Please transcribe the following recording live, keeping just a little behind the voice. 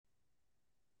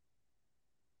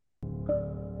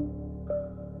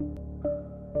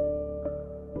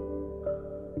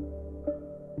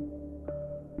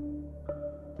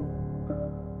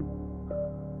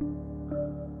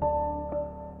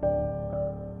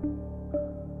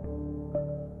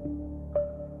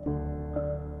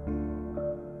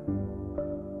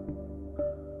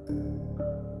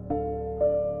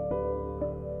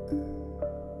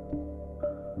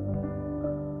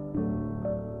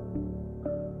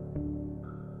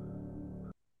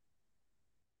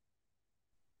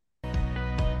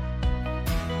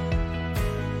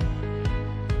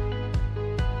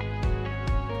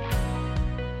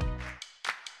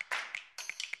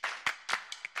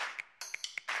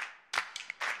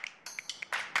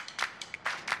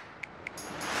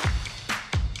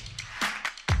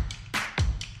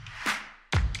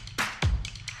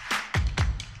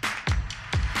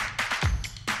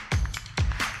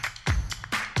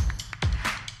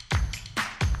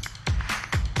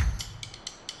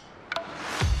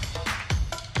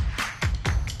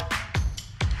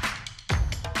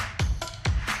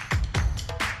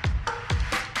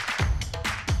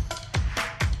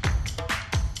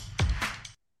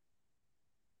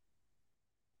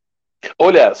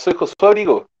Hola, soy José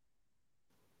Abrigo.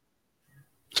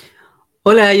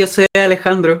 Hola, yo soy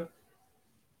Alejandro.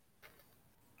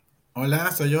 Hola,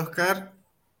 soy Oscar.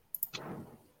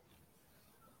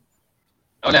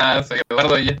 Hola, soy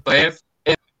Eduardo y esto es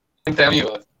Entre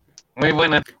Amigos. Muy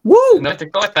buenas noches,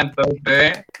 ¿cómo están todos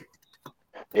ustedes?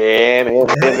 Bien.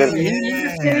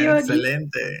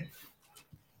 Excelente.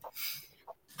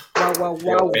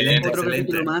 Wow. Excelente, Otro excelente.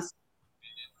 capítulo más.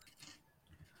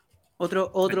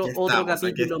 Otro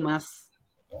capítulo más.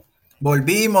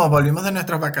 Volvimos de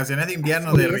nuestras vacaciones de invierno,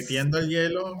 Así es. derritiendo el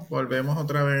hielo. Volvemos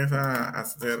otra vez a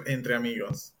hacer Entre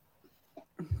Amigos.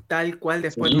 Tal cual,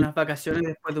 después de unas vacaciones,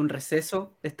 después de un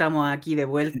receso, estamos aquí de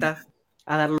vuelta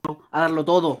a darlo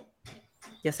todo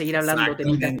y a seguir hablando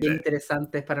temitas bien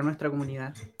interesantes para nuestra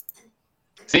comunidad.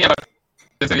 Sí, aparte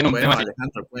se viene un tema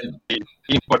Alejandro,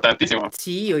 importantísimo.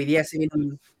 Sí, hoy día se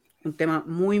viene un tema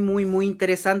muy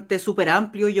interesante, súper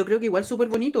amplio y yo creo que igual súper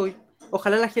bonito.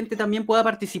 Ojalá la gente también pueda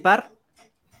participar.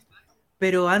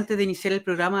 Pero antes de iniciar el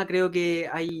programa creo que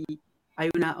hay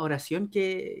una oración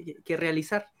que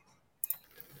realizar.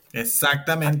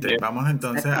 Exactamente. Vamos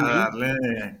entonces a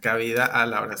darle cabida a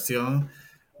la oración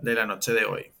de la noche de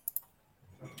hoy.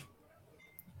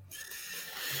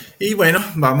 Y bueno,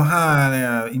 vamos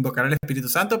a invocar al Espíritu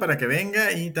Santo para que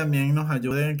venga y también nos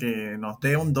ayude, que nos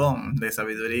dé un don de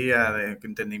sabiduría, de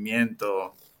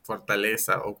entendimiento,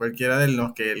 fortaleza o cualquiera de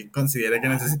los que Él considere que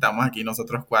necesitamos aquí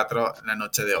nosotros cuatro la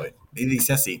noche de hoy. Y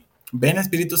dice así: ven,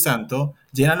 Espíritu Santo,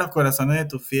 llena los corazones de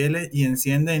tus fieles y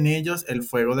enciende en ellos el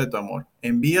fuego de tu amor.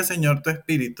 Envía, Señor, tu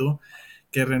Espíritu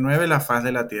que renueve la faz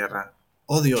de la tierra.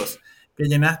 Oh Dios, que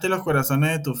llenaste los corazones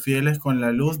de tus fieles con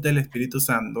la luz del Espíritu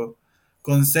Santo,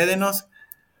 concédenos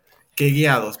que,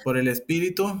 guiados por el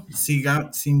Espíritu,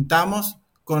 sintamos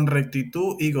con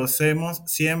rectitud y gocemos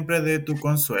siempre de tu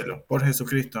consuelo. Por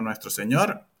Jesucristo nuestro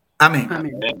Señor. Amén.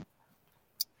 Amén.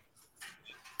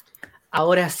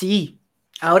 Ahora sí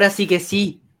que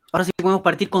sí. Ahora sí podemos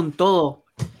partir con todo.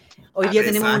 Hoy día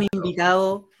tenemos un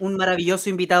invitado, un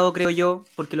maravilloso invitado, creo yo,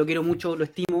 porque lo quiero mucho, lo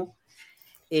estimo,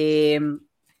 que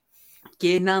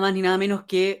es nada más ni nada menos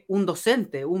que un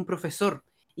docente, un profesor.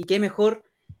 Y qué mejor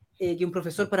que un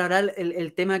profesor para hablar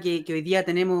el tema que hoy día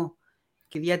tenemos,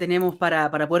 para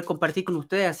poder compartir con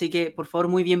ustedes. Así que, por favor,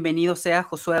 muy bienvenido sea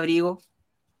José Abrigo.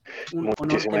 Un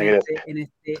honor tenerte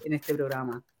en este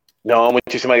programa. No,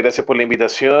 muchísimas gracias por la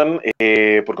invitación,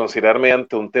 por considerarme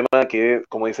ante un tema que,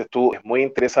 como dices tú, es muy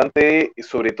interesante y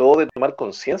sobre todo de tomar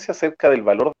conciencia acerca del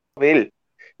valor de él.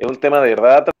 Es un tema de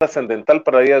verdad trascendental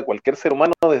para la vida de cualquier ser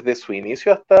humano desde su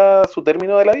inicio hasta su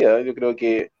término de la vida. Yo creo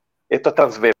que esto es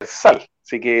transversal,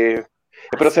 así que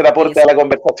espero ser aporte a la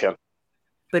conversación.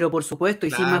 Pero por supuesto,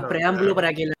 y sin más preámbulo,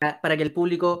 para que el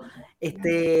público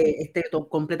esté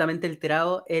completamente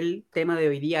enterado, el tema de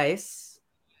hoy día es...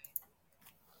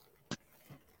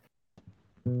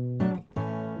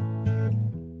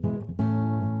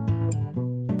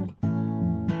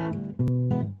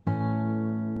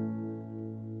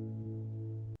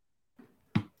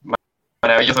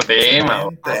 Maravilloso tema,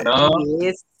 ¿no?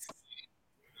 Es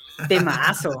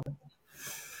temazo.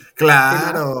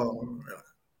 Claro.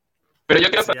 Pero yo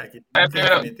quiero saber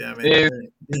primero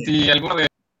si alguno de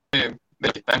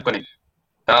los que están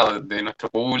conectados, de nuestro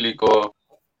público,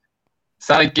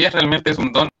 sabe qué realmente es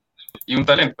un don y un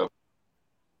talento.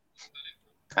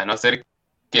 A no ser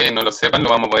que no lo sepan, lo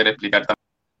vamos a poder explicar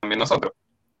también nosotros.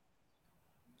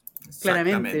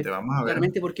 Claramente, vamos a ver.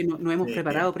 Claramente, porque no hemos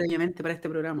preparado previamente para este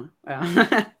programa.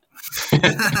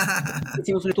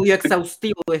 Hicimos un estudio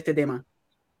exhaustivo de este tema.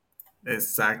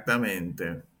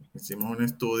 Exactamente. Hicimos un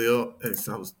estudio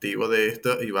exhaustivo de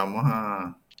esto y vamos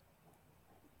a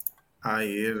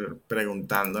ir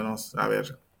preguntándonos, a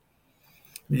ver.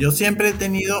 Yo siempre he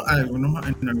tenido en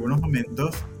algunos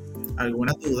momentos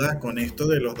alguna duda con esto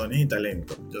de los dones y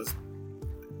talentos.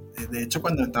 De hecho,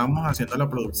 cuando estábamos haciendo la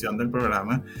producción del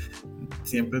programa,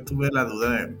 siempre tuve la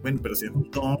duda de, bueno, pero si es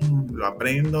un don, ¿lo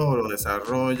aprendo o lo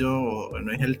desarrollo? ¿O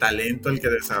no es el talento el que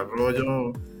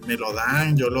desarrollo? ¿Me lo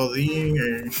dan? ¿Yo lo di?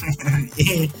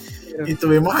 Y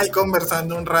estuvimos ahí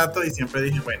conversando un rato y siempre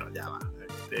dije, bueno, ya va.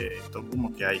 Esto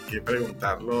como que hay que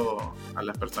preguntarlo a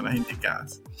las personas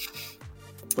indicadas.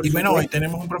 Y bueno, hoy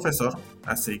tenemos un profesor,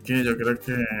 así que yo creo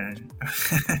que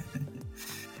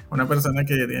una persona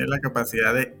que tiene la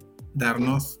capacidad de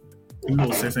darnos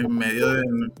luces en medio de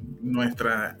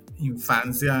nuestra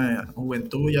infancia,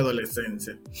 juventud y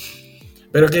adolescencia.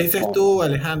 Pero ¿qué dices tú,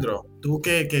 Alejandro? Tú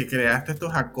que creaste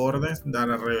estos acordes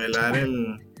para revelar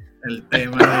el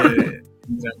tema de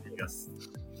Entre Amigos.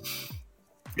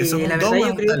 ¿Eso es un don o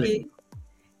es un talento?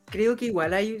 Creo que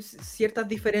igual hay ciertas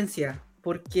diferencias,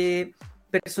 porque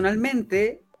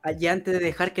personalmente y antes de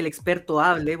dejar que el experto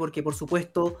hable, porque por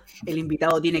supuesto el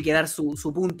invitado tiene que dar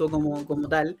su punto como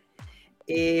tal,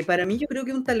 para mí yo creo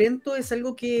que un talento es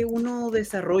algo que uno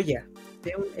desarrolla,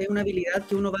 es una habilidad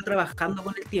que uno va trabajando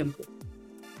con el tiempo.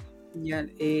 ¿Ya?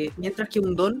 Mientras que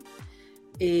un don,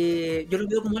 yo lo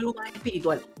veo como algo más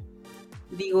espiritual.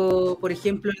 Digo, por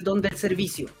ejemplo, el don del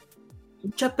servicio.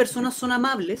 Muchas personas son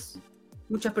amables,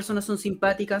 muchas personas son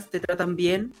simpáticas, te tratan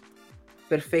bien,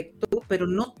 perfecto, pero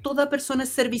no toda persona es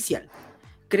servicial.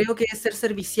 Creo que ser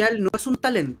servicial no es un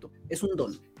talento, es un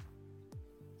don.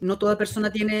 No toda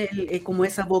persona tiene como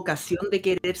esa vocación de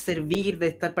querer servir, de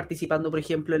estar participando, por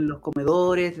ejemplo, en los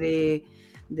comedores, de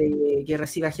que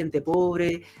reciba gente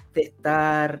pobre, de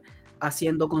estar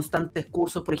haciendo constantes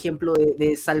cursos, por ejemplo,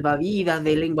 de salvavidas,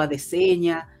 de lengua de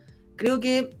señas. Creo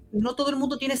que no todo el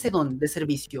mundo tiene ese don de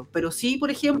servicio, pero sí,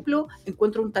 por ejemplo,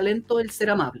 encuentro un talento el ser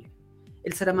amable.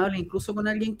 El ser amable incluso con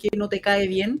alguien que no te cae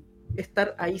bien,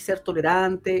 estar ahí, ser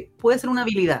tolerante, puede ser una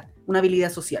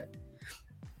habilidad social.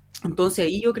 Entonces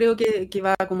ahí yo creo que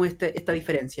va como esta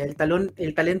diferencia. El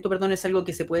talento, perdón, es algo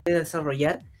que se puede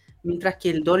desarrollar, mientras que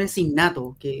el don es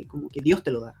innato, que como que Dios te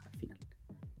lo da al final.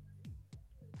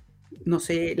 No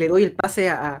sé, le doy el pase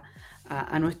a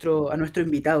nuestro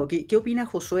invitado. ¿Qué opina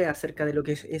Josué acerca de lo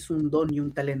que es un don y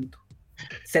un talento?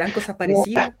 ¿Serán cosas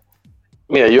parecidas?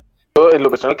 Mira, yo en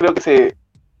lo personal creo que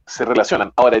se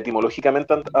relacionan. Ahora,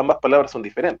 etimológicamente ambas palabras son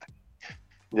diferentes.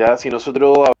 Ya, si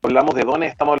nosotros hablamos de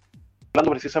dones, estamos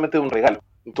hablando precisamente de un regalo.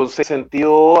 Entonces, en ese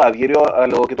sentido, adhiero a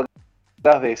lo que tú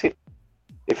acabas de decir.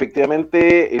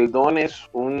 Efectivamente, el don es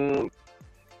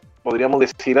podríamos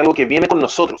decir, algo que viene con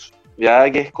nosotros, ya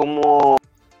que es como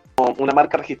una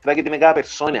marca registrada que tiene cada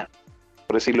persona,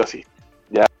 por decirlo así.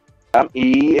 ¿Ya?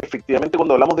 Y efectivamente,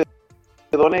 cuando hablamos de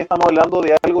dones, estamos hablando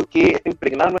de algo que está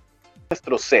impregnado en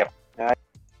nuestro ser, ¿ya?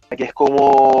 Que es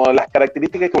como las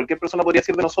características que cualquier persona podría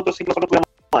decir de nosotros si nosotros tuviéramos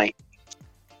ahí.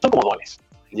 Son como dones,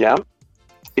 ¿ya?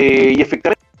 Y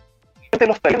efectivamente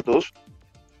los talentos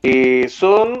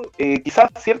son quizás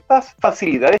ciertas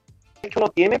facilidades que uno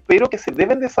tiene, pero que se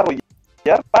deben desarrollar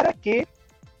para que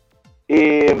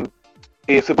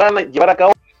se puedan llevar a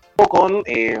cabo con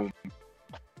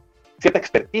cierta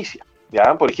experticia,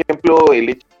 ¿ya? Por ejemplo,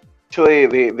 el hecho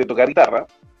de tocar guitarra,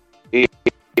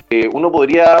 uno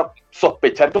podría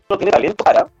sospechar que uno tiene talento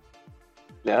para,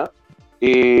 ¿ya?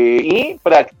 Y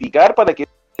practicar para que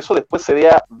eso después se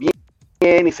vea bien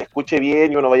y se escuche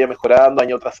bien y uno vaya mejorando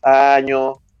año tras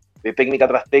año, de técnica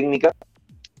tras técnica,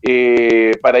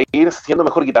 para ir siendo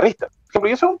mejor guitarrista. Por ejemplo,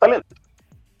 y eso es un talento.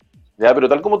 ¿Ya? Pero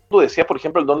tal como tú decías, por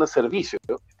ejemplo, el don de servicio.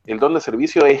 El don de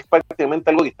servicio es prácticamente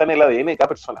algo que está en el ADN de cada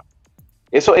persona.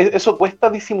 Eso cuesta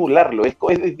disimularlo.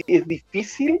 Es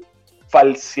difícil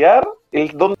falsear el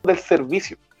don del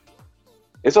servicio.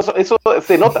 Eso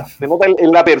se nota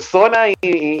en la persona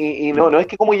y no es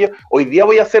que como yo hoy día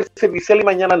voy a ser servicial y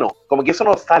mañana no, como que eso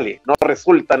no sale, no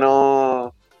resulta,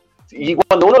 no. Y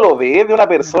cuando uno lo ve de una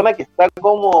persona que está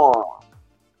como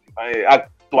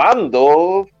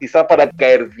actuando, quizás para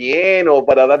caer bien o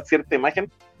para dar cierta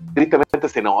imagen, tristemente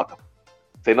se nota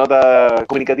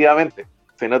comunicativamente,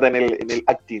 se nota en el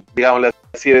acting, digámoslo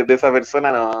así, de esa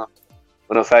persona, no,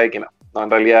 uno sabe que no, en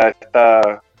realidad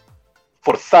está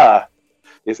forzada.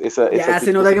 Ya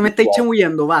se nota que me estáis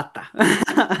chamullando, basta.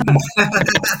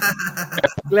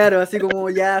 Claro, así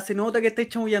como ya se nota que estáis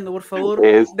chamullando, por favor,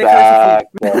 déjame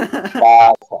sufrir.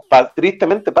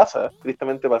 Tristemente pasa.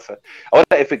 Ahora,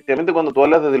 efectivamente, cuando tú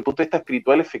hablas desde el punto de vista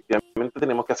espiritual, efectivamente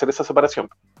tenemos que hacer esa separación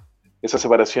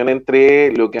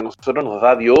entre lo que a nosotros nos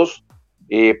da Dios,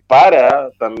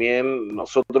 para también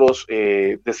nosotros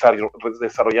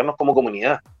desarrollarnos como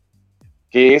comunidad.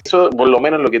 Que eso, por lo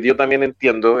menos lo que yo también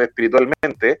entiendo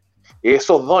espiritualmente,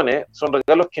 esos dones son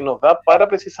regalos que nos da para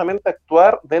precisamente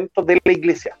actuar dentro de la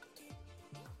iglesia.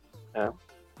 ¿Ah?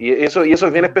 Y eso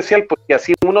es bien especial porque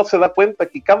así uno se da cuenta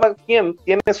que cada quien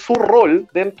tiene su rol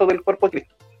dentro del cuerpo de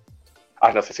Cristo.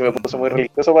 No sé si me puse muy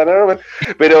religioso para ver,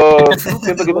 pero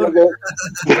siento que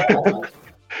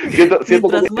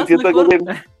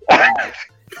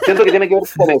siento que tiene que ver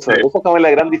con eso. Esa es como la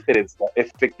gran diferencia,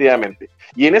 efectivamente.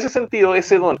 Y en ese sentido,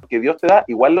 ese don que Dios te da,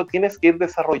 igual lo tienes que ir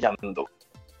desarrollando.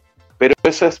 Pero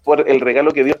eso es por el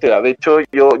regalo que Dios te da. De hecho,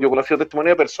 yo he conocido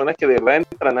testimonio de personas que de verdad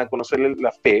entran a conocer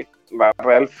la fe, la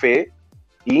real fe,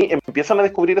 y empiezan a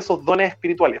descubrir esos dones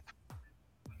espirituales.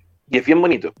 Y es bien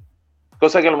bonito.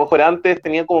 Cosa que a lo mejor antes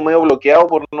tenían como medio bloqueado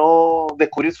por no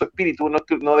descubrir su espíritu,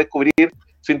 no descubrir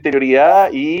su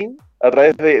interioridad, y a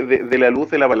través de la luz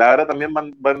de la palabra también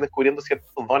van descubriendo ciertos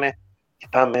dones que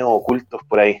estaban medio ocultos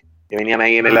por ahí, que venían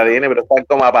ahí en el ADN, pero estaban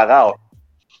como apagados.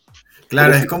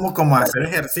 Claro, es como hacer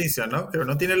ejercicio, ¿no? Que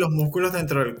uno tiene los músculos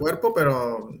dentro del cuerpo,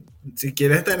 pero si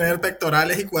quieres tener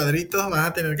pectorales y cuadritos, vas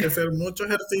a tener que hacer mucho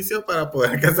ejercicio para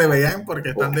poder que se vean,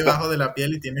 porque están debajo de la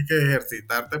piel y tienes que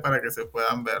ejercitarte para que se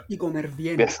puedan ver. Y comer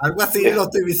bien. Algo así lo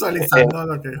estoy visualizando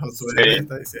lo que Josué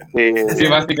está diciendo. Sí,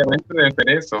 básicamente debe ser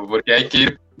eso, porque hay que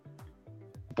ir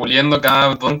puliendo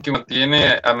cada don que uno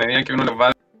tiene a medida que uno lo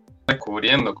va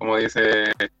descubriendo, como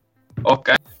dice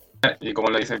Oscar y como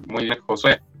lo dice muy bien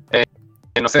Josué.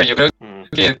 No sé, yo creo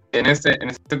que en este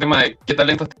tema de qué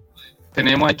talentos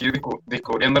tenemos hay que ir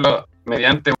descubriéndolo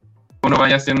mediante uno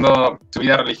vaya haciendo su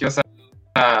vida religiosa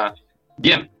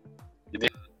bien.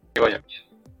 Digo yo.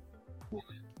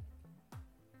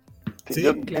 Sí.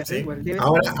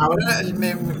 Ahora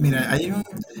mira,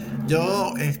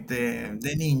 yo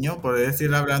de niño, por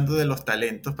decir, hablando de los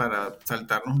talentos, para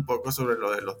saltarnos un poco sobre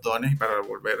lo de los dones y para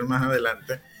volver más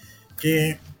adelante,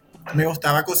 que me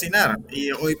gustaba cocinar.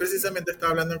 Y hoy precisamente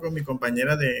estaba hablando con mi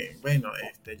compañera de, bueno,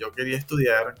 yo quería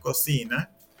estudiar cocina,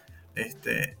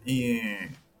 y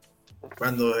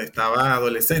cuando estaba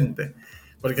adolescente,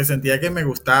 porque sentía que me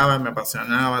gustaba, me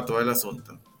apasionaba todo el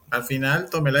asunto. Al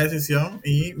final tomé la decisión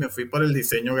y me fui por el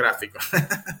diseño gráfico.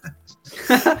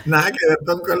 Nada que ver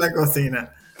con la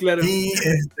cocina. Claro.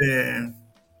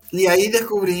 Y ahí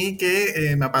descubrí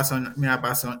que me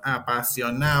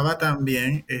apasionaba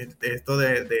también esto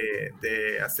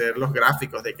de hacer los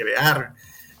gráficos, de crear.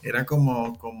 Era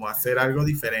como hacer algo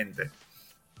diferente.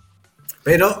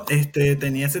 Pero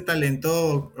tenía ese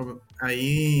talento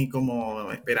ahí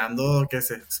como esperando que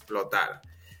se explotara.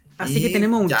 Así que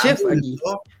tenemos un chef aquí.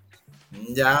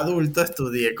 Ya adulto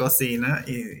estudié cocina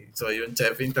y soy un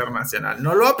chef internacional.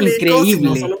 No lo aplico, increíble.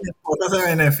 Sino solo mi esposa se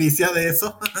beneficia de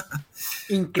eso.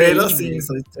 Increíble. Pero sí,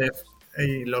 soy chef.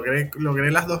 Y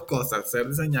logré las dos cosas, ser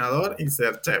diseñador y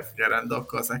ser chef, que eran dos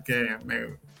cosas que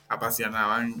me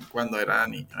apasionaban cuando era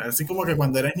niño. Así como que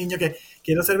cuando eres niño que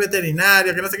quiero ser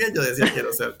veterinario, que no sé qué, yo decía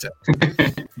quiero ser chef.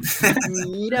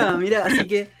 Mira,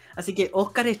 así que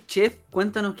Oscar es chef.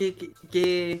 Cuéntanos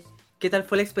 ¿qué tal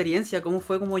fue la experiencia? ¿Cómo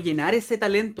fue como llenar ese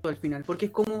talento al final? Porque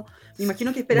es como, me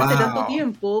imagino que esperaste tanto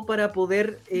tiempo para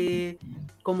poder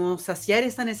como saciar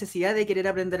esa necesidad de querer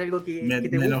aprender algo que te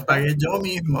gusta. Me lo pagué yo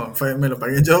mismo, me lo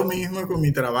pagué yo mismo con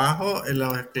mi trabajo en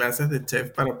las clases de chef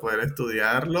para poder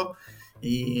estudiarlo.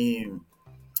 Y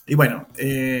bueno,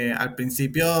 al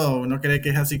principio uno cree que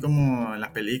es así como en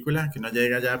las películas, que uno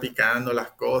llega ya picando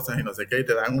las cosas y no sé qué, y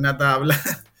te dan una tabla.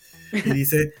 Y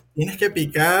dice, tienes que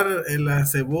picar la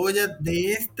cebolla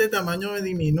de este tamaño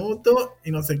diminuto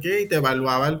y no sé qué, y te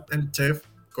evaluaba el chef,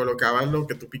 colocaba lo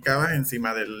que tú picabas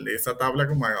encima de esa tabla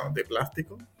como de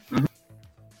plástico. Uh-huh.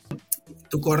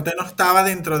 Tu corte no estaba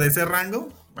dentro de ese rango,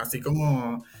 así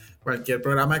como cualquier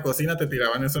programa de cocina te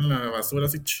tiraban eso en la basura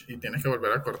así, y tienes que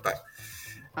volver a cortar.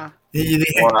 Y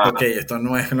dije, ok, esto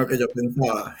no es lo que yo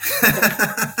pensaba.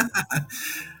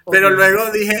 Pero luego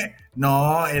dije,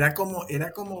 no, era como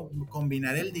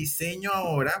combinar el diseño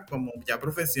ahora, como ya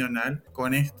profesional,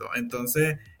 con esto.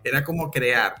 Entonces, era como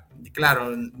crear.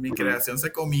 Claro, mi creación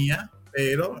se comía,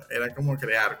 pero era como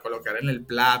crear, colocar en el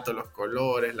plato los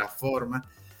colores, la forma.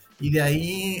 Y de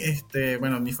ahí,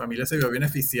 bueno, mi familia se vio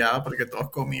beneficiada porque todos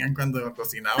comían cuando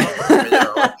cocinaba, porque me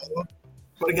llevaba todo.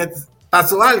 Porque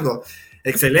pasó algo.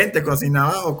 Excelente,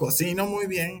 cocinaba o cocino muy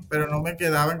bien, pero no me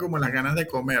quedaban como las ganas de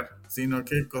comer, sino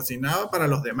que cocinaba para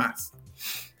los demás.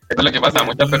 Esto es lo que pasa a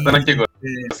muchas personas que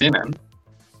cocinan.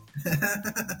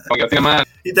 Porque cocinan más.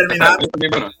 Y terminaba.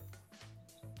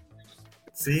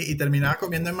 Sí, y terminaba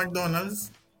comiendo en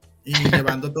McDonald's y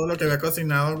llevando todo lo que había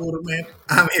cocinado gourmet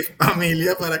a mi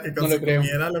familia para que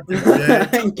comiera lo que había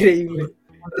hecho. Increíble.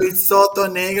 Un risotto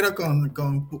negro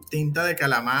con tinta de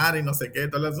calamar y no sé qué,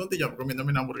 todo el asunto, y yo comiéndome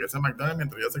una hamburguesa de McDonald's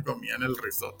mientras ellos se comían el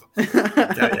risotto.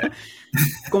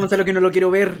 ¿Cómo sé lo que no lo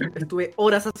quiero ver? Estuve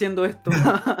horas haciendo esto.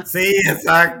 Sí,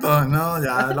 exacto, no,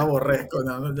 ya lo aborrezco,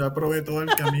 ya probé todo el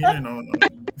camino y no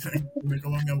me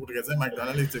como mi hamburguesa de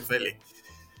McDonald's y estoy feliz.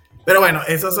 Pero bueno,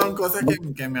 esas son cosas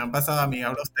que me han pasado a mí.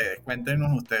 Ahora ustedes,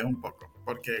 cuéntenos ustedes un poco,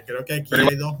 porque creo que aquí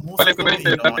hay dos músicos y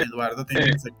no, Eduardo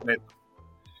tiene un secreto.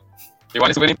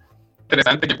 Igual es súper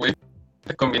interesante que pudiste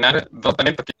combinar dos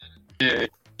talentos que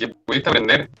pudiste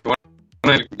aprender. Uno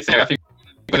en el diseño gráfico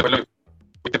y después lo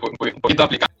fuiste un poquito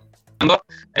aplicando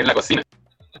en la cocina.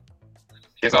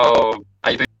 Y eso,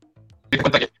 ahí te diste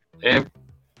cuenta que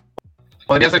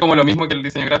podría ser como lo mismo que el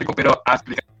diseño gráfico, pero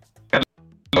aplicarlo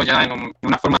ya en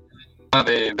una forma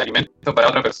de alimento para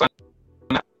otra persona.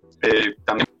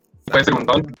 También puede ser un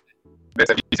don de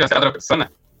servicio hacia otra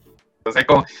persona. Entonces,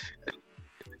 como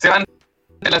se van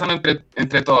enlazando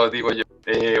entre todos, digo yo.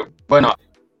 Bueno,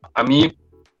 a mí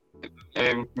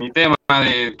mi tema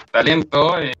de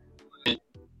talento,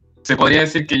 se podría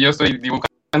decir que yo soy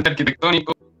dibujante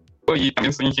arquitectónico y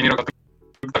también soy ingeniero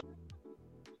constructor.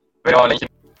 Pero la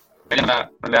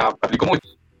ingeniería no la aplico mucho.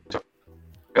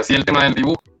 Pero sí el tema del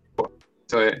dibujo.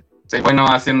 Soy bueno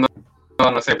haciendo,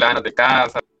 no sé, planos de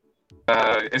casa.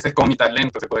 Ese es como mi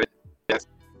talento, se podría decir.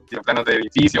 Planos de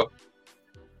edificio.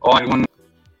 O alguna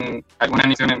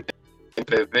animación en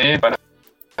 3D para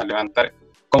levantar.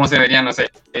 ¿Cómo se vería, no sé,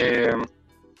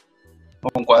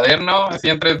 un cuaderno así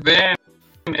en 3D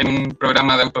en un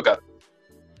programa de AutoCAD?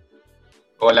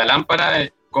 O la lámpara,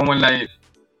 como en la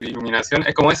iluminación.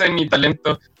 Es como ese es mi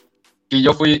talento que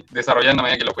yo fui desarrollando a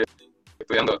medida que lo fui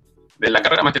estudiando de la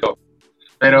carrera más que todo.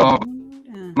 Pero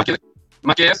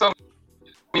más que eso,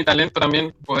 mi talento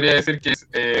también podría decir que es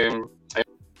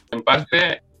en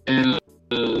parte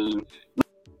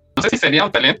no sé si sería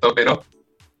un talento, pero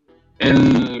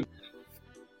el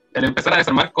empezar a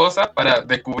desarmar cosas para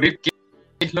descubrir qué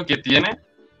es lo que tiene,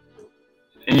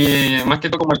 y más que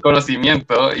todo como el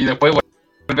conocimiento, y después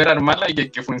volver a armarla y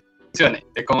que funcione.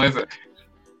 Es como eso.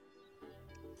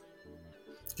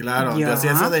 Claro, Ya. yo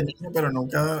hacía eso de niño, pero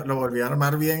nunca lo volví a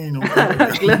armar bien y nunca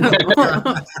Claro.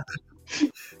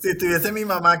 Si estuviese mi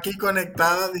mamá aquí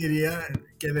conectada, diría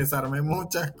que desarmé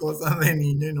muchas cosas de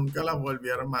niño y nunca las volví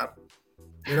a armar.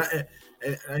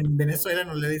 En Venezuela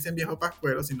no le dicen viejo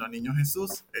pascuero, sino niño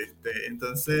Jesús.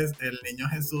 Entonces el niño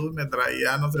Jesús me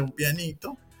traía, no sé, un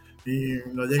pianito y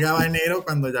no llegaba enero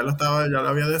cuando ya lo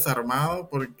había desarmado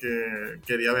porque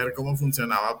quería ver cómo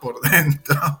funcionaba por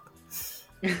dentro.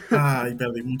 Y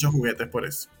perdí muchos juguetes por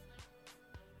eso.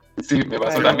 Sí, me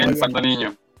pasó Vale, también vaya. cuando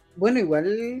niño. Bueno,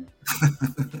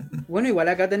 igual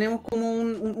acá tenemos como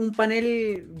un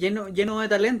panel lleno de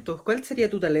talentos. ¿Cuál sería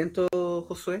tu talento,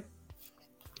 Josué?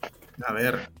 A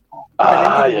ver,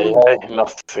 No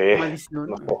sé.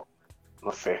 Maldición.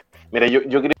 No sé. Mira,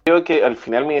 yo creo que al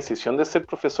final mi decisión de ser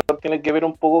profesor tiene que ver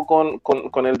un poco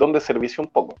con el don de servicio un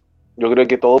poco. Yo creo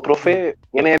que todo profe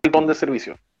tiene el don de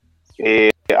servicio.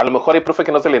 A lo mejor hay profes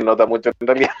que no se les nota mucho en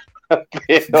realidad,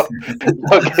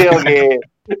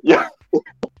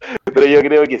 pero yo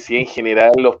creo que sí, en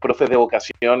general los profes de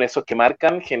vocación, esos que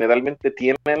marcan, generalmente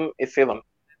tienen ese don.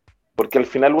 Porque al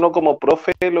final uno como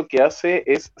profe lo que hace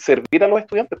es servir a los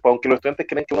estudiantes, pues, aunque los estudiantes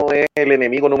creen que uno es el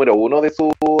enemigo número uno de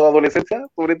su adolescencia,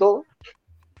 sobre todo.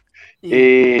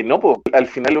 No, pues al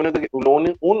final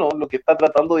uno lo que está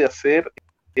tratando de hacer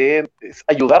es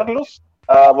ayudarlos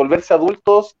a volverse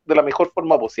adultos de la mejor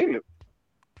forma posible.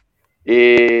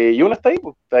 Y uno está ahí,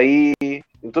 pues, está ahí.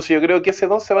 Entonces yo creo que ese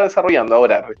don se va desarrollando.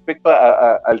 Ahora, respecto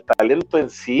al talento en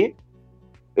sí,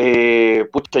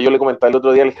 pucha, yo le comentaba el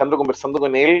otro día a Alejandro conversando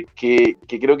con él que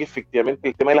creo que efectivamente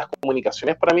el tema de las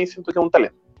comunicaciones para mí siento que es un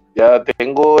talento. Ya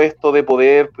tengo esto de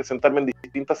poder presentarme en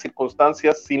distintas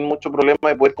circunstancias sin mucho problema,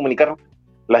 de poder comunicar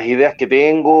las ideas que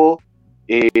tengo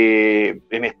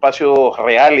en espacios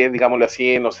reales, digámoslo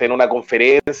así, no sé, en una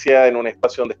conferencia, en un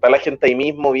espacio donde está la gente ahí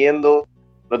mismo viendo.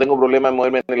 No tengo problema en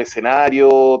moverme en el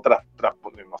escenario,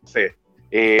 no sé,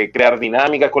 crear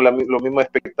dinámicas con los mismos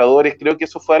espectadores. Creo que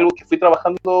eso fue algo que fui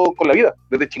trabajando con la vida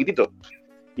desde chiquitito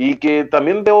y que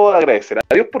también debo agradecer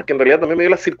a Dios porque en realidad también me dio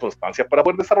las circunstancias para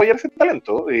poder desarrollar ese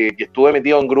talento, que estuve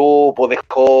metido en grupos de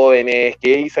jóvenes,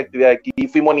 que hice actividad aquí,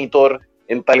 fui monitor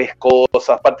en tales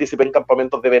cosas, participé en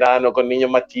campamentos de verano con niños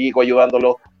más chicos,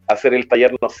 ayudándolos a hacer el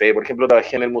taller, no sé, por ejemplo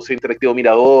trabajé en el Museo Interactivo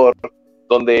Mirador,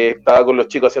 donde estaba con los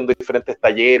chicos haciendo diferentes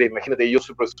talleres. Imagínate, yo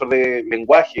soy profesor de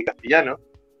lenguaje castellano,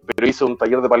 pero hice un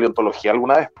taller de paleontología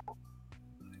alguna vez.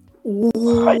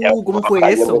 ¿Cómo fue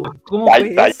eso?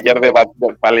 Taller de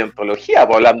paleontología,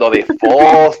 pues, hablando de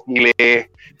fósiles,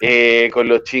 con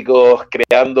los chicos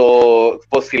creando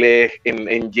fósiles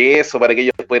en yeso para que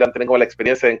ellos pudieran tener como la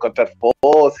experiencia de encontrar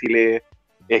fósiles,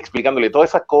 explicándole todas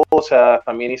esas cosas.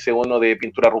 También hice uno de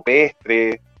pintura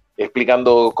rupestre,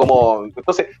 explicando cómo...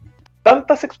 Entonces,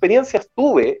 tantas experiencias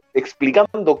tuve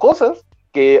explicando cosas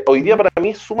que hoy día para mí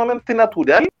es sumamente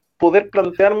natural poder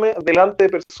plantearme delante de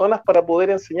personas para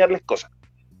poder enseñarles cosas.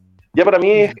 Ya para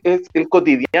mí es el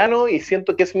cotidiano y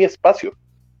siento que es mi espacio,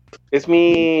 es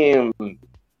mi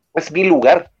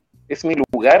lugar,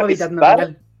 Hábitat estar.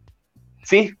 natural.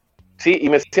 Sí, y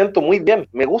me siento muy bien,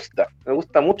 me gusta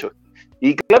mucho.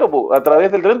 Y claro, a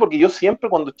través del tren, porque yo siempre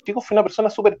cuando chico fui una persona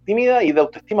súper tímida y de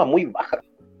autoestima muy baja.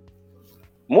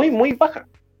 Muy, muy baja.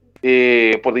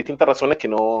 Por distintas razones que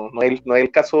no es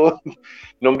el caso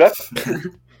nombrar.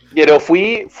 Pero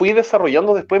fui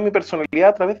desarrollando después mi personalidad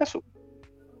a través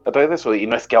de eso. Y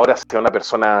no es que ahora sea una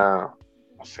persona,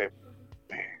 no sé,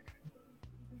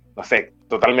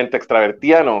 totalmente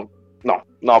extravertida, no,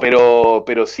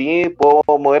 pero sí puedo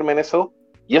moverme en eso.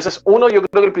 Y ese es uno, yo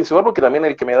creo que el principal, porque también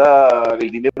es el que me da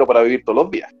el dinero para vivir todos los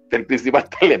días, el principal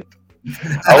talento.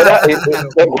 Ahora,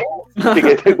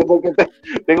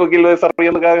 tengo que irlo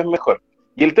desarrollando cada vez mejor.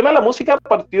 Y el tema de la música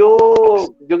partió,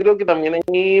 yo creo que también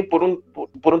ahí por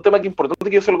un tema que es importante,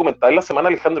 que yo se lo comentaba en la semana,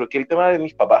 Alejandro, que es el tema de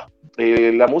mis papás.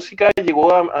 La música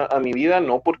llegó a mi vida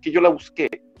no porque yo la busqué,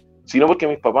 sino porque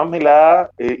mis papás me la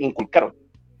inculcaron,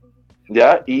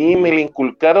 ¿ya? Y me la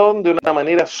inculcaron de una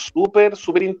manera súper,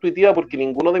 súper intuitiva, porque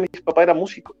ninguno de mis papás era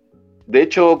músico. De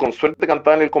hecho, con suerte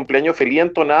cantaba en el cumpleaños feliz,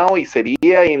 entonado y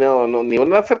sería, y no, ni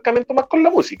un acercamiento más con la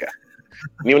música,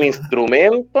 ni un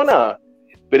instrumento, nada.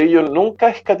 Pero ellos nunca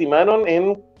escatimaron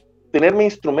en tenerme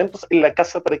instrumentos en la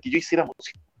casa para que yo hiciera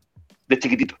música, de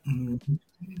chiquitito.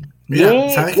 Mira,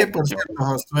 ¿sabes qué? Por cierto,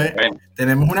 Josué,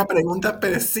 tenemos una pregunta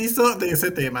preciso de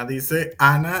ese tema. Dice,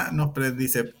 Ana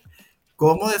dice,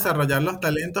 ¿cómo desarrollar los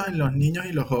talentos en los niños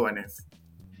y los jóvenes?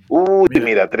 Uy,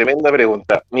 mira, tremenda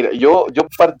pregunta. Mira, yo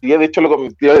partiría, de hecho,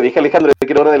 yo le dije a Alejandro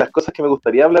que era una de las cosas que me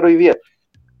gustaría hablar hoy día.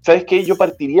 ¿Sabes qué? Yo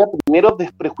partiría primero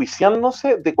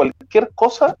desprejuiciándose de cualquier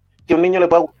cosa que a un niño le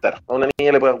pueda gustar, a una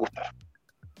niña le pueda gustar.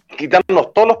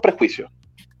 Quitándonos todos los prejuicios.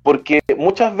 Porque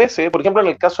muchas veces, por ejemplo, en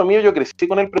el caso mío, yo crecí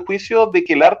con el prejuicio de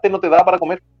que el arte no te daba para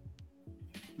comer.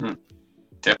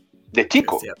 De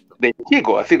chico,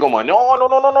 así como, no,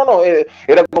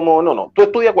 era como, no, tú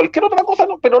estudias cualquier otra cosa,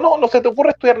 no, pero no se te ocurre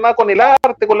estudiar nada con el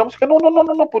arte, con la música, no,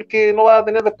 porque no vas a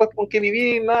tener después con qué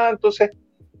vivir, nada, entonces,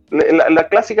 la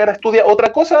clásica era estudia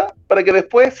otra cosa, para que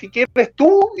después, si quieres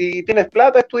tú, y tienes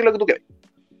plata, estudie lo que tú quieras.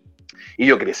 Y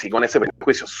yo crecí con ese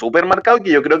prejuicio súper marcado,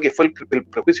 que yo creo que fue el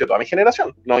prejuicio de toda mi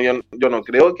generación. No, yo no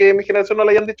creo que mi generación no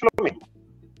le hayan dicho lo mismo.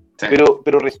 Sí.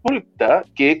 Pero resulta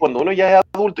que cuando uno ya es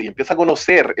adulto y empieza a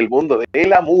conocer el mundo de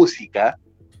la música,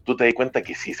 tú te das cuenta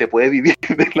que sí se puede vivir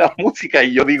de la música.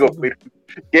 Y yo digo, pero,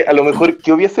 que a lo mejor,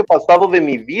 ¿qué hubiese pasado de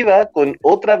mi vida con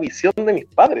otra visión de mis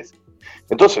padres?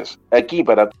 Entonces, aquí,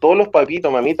 para todos los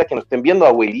papitos, mamitas que nos estén viendo,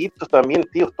 abuelitos también,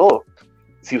 tíos, todos,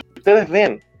 si ustedes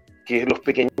ven que los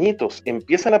pequeñitos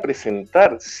empiezan a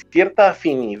presentar cierta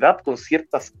afinidad con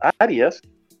ciertas áreas,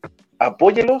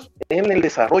 apóyelos en el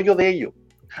desarrollo de ello.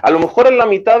 A lo mejor en la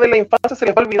mitad de la infancia se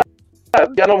les va a olvidar,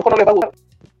 ya a lo mejor no les va a gustar,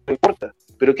 no importa,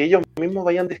 pero que ellos mismos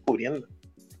vayan descubriendo,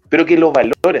 pero que lo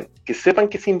valoren, que sepan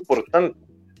que es importante.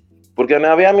 Porque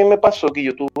una vez a mí me pasó que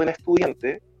yo tuve una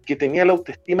estudiante que tenía la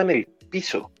autoestima en el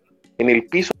piso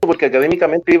porque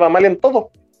académicamente iba mal en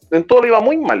todo le iba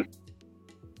muy mal.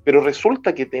 Pero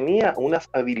resulta que tenía unas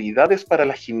habilidades para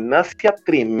la gimnasia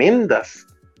tremendas,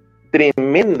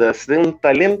 de un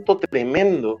talento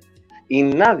tremendo. Y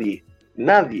nadie,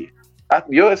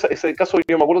 yo ese caso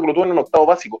yo me acuerdo que lo tuve en un 8º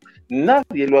básico,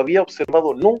 nadie lo había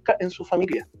observado nunca en su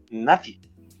familia, nadie.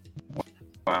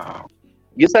 Wow.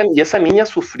 Y esa niña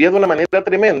sufría de una manera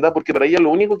tremenda, porque para ella lo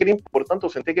único que era importante, o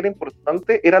sentía que era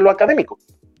importante, era lo académico.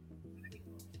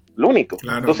 Lo único.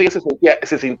 Claro. Entonces ella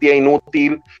se sentía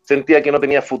inútil, sentía que no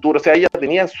tenía futuro, o sea, ella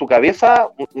tenía en su cabeza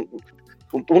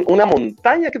una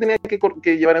montaña que tenía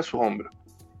que llevar en sus hombros.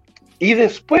 Y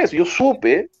después yo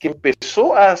supe que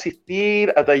empezó a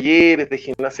asistir a talleres de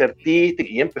gimnasia artística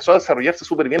y empezó a desarrollarse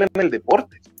súper bien en el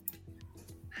deporte.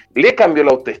 Le cambió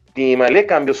la autoestima, le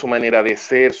cambió su manera de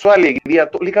ser, su alegría,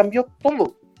 le cambió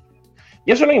todo.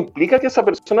 Y eso no implica que esa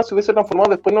persona se hubiese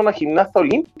transformado después en una gimnasta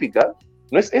olímpica,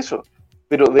 no es eso.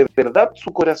 Pero de verdad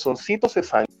su corazoncito se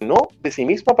sanó de sí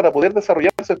misma para poder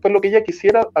desarrollarse después lo que ella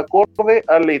quisiera acorde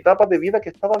a la etapa de vida que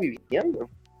estaba viviendo.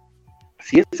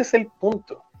 Si ese es el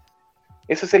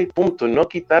punto, no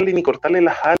quitarle ni cortarle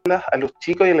las alas a los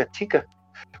chicos y a las chicas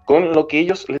con lo que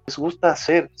ellos les gusta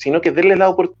hacer, sino que denle la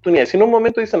oportunidad. Si en un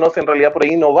momento dicen, no, en realidad por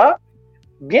ahí no va,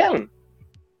 bien,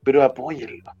 pero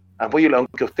apóyelo,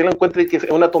 aunque usted lo encuentre que es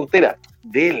una tontera,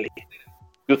 dele.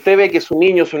 Si usted ve que su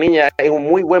niño o su niña es un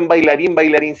muy buen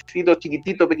bailarincito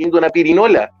chiquitito, pequeñito, una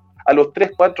pirinola, a los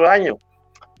 3, 4 años,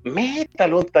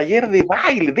 métalo en taller de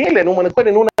baile, dele, a lo mejor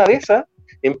en una de esas,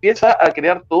 empieza a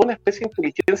crear toda una especie de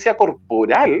inteligencia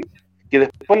corporal que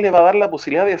después le va a dar la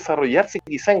posibilidad de desarrollarse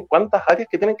quizá en cuantas áreas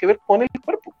que tienen que ver con el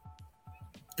cuerpo.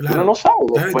 Claro, pero no sabe.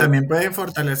 Claro, y también puede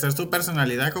fortalecer su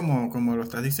personalidad como lo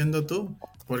estás diciendo tú,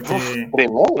 porque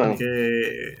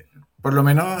por lo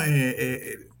menos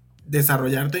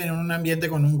desarrollarte en un ambiente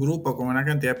con un grupo, con una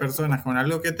cantidad de personas, con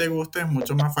algo que te guste es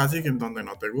mucho más fácil que en donde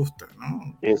no te gusta,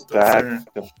 ¿no? Exacto.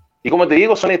 Entonces, y como te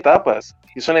digo, son etapas.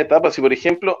 Y por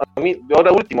ejemplo, a mí,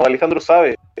 ahora último, Alejandro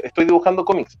sabe, estoy dibujando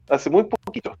cómics hace muy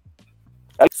poquito.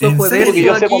 ¿En serio? Que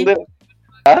yo sé poner...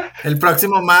 ¿Ah? El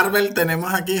próximo Marvel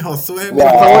tenemos aquí Josué. Por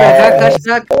favor, acá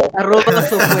hashtag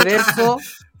 @Sofueverso.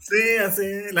 Sí, así,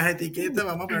 las etiquetas,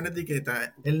 vamos a poner una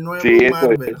etiqueta. El nuevo Sí,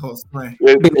 Marvel, Josué.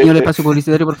 Bienvenido al espacio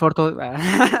publicitario, por favor.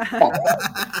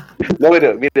 No,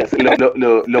 pero mira,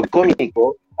 lo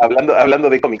cómico, hablando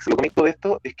de cómics, lo cómico de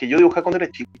esto es que yo dibujaba cuando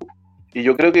era chico. Y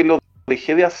yo creo que lo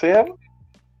dejé de hacer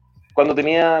cuando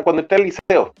entré al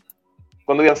liceo,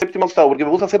 cuando iba al séptimo octavo, porque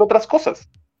me puse a hacer otras cosas.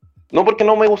 No porque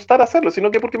no me gustara hacerlo, sino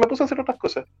que porque me puse a hacer otras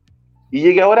cosas. Y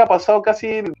llegué ahora,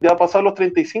 ya pasado los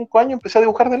 35 años, empecé a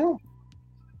dibujar de nuevo.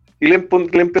 Y le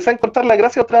empecé a encontrar la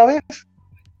gracia otra vez.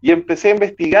 Y empecé a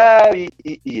investigar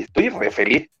y estoy re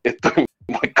feliz, estoy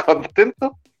muy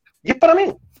contento. Y es para mí,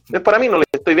 no le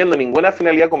estoy viendo ninguna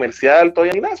finalidad comercial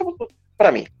todavía ni nada, es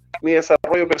para mí, mi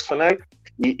desarrollo personal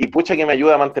y pucha que me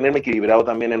ayuda a mantenerme equilibrado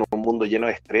también en un mundo lleno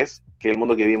de estrés, que es el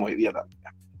mundo que vivimos hoy día también.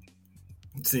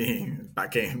 Sí, ¿para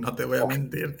qué? No te voy a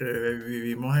mentir que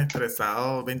vivimos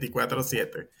estresados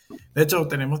 24/7. De hecho,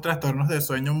 tenemos trastornos de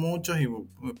sueño muchos y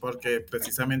porque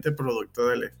precisamente producto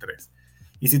del estrés.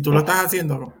 Y si tú lo estás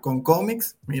haciendo con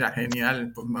cómics, mira,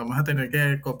 genial, pues vamos a tener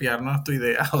que copiarnos tu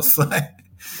idea, Josué.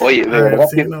 Oye, de verdad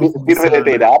sirve de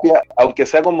terapia, aunque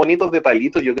sea con monitos de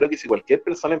palitos. Yo creo que si cualquier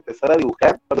persona empezara a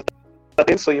dibujar, está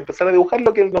tenso, y empezara a dibujar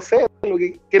lo que no sé, lo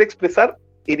que quiere expresar,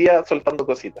 iría soltando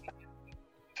cositas.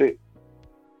 Sí.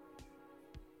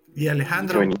 Y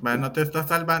Alejandro, no te estás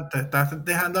salvando, te estás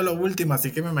dejando a lo último,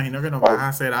 así que me imagino que nos vas a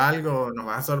hacer algo, nos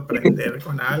vas a sorprender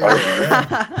con algo.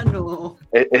 No.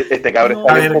 Este cabrón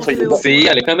No, está no, Sí,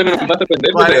 Alejandro, me nos va a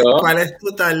sorprender. ¿Cuál es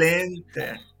tu talento?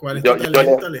 ¿Cuál es tu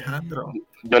talento, Alejandro?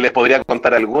 Yo les podría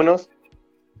contar algunos.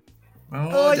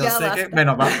 No, yo sé que.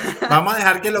 Bueno, vamos a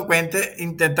dejar que lo cuente,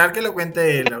 intentar que lo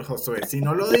cuente él, Josué. Si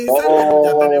no lo dice,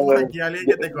 ya tenemos aquí a alguien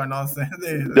que te conoce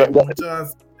de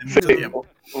mucho tiempo.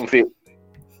 Sí.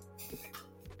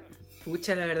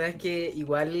 Pucha, la verdad es que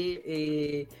igual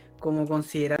como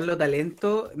considerarlo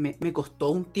talento me costó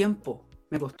un tiempo,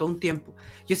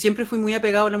 Yo siempre fui muy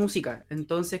apegado a la música,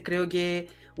 entonces creo que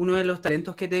uno de los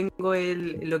talentos que tengo es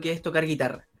lo que es tocar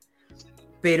guitarra.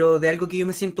 Pero de algo que yo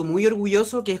me siento muy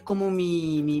orgulloso, que es como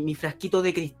mi frasquito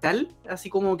de cristal, así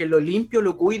como que lo limpio,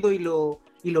 lo cuido y lo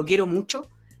quiero mucho,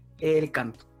 el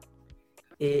canto.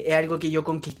 Es algo que yo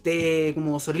conquisté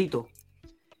como solito.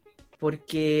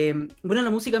 Porque, bueno, la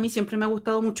música a mí siempre me ha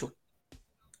gustado mucho.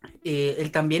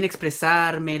 El también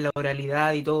expresarme, la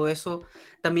oralidad y todo eso,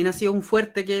 también ha sido un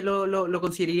fuerte que lo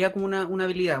consideraría como una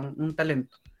habilidad, un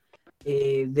talento.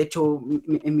 De hecho,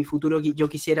 en mi futuro yo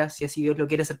quisiera, si así Dios lo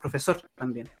quiere, ser profesor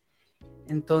también.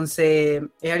 Entonces,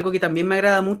 es algo que también me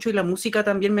agrada mucho y la música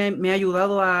también me ha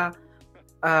ayudado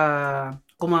a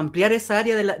como ampliar esa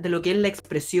área de lo que es la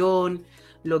expresión,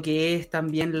 lo que es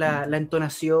también la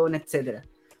entonación, etcétera.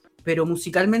 Pero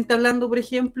musicalmente hablando, por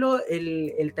ejemplo,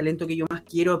 el talento que yo más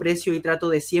quiero, aprecio y trato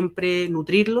de siempre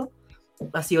nutrirlo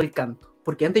ha sido el canto.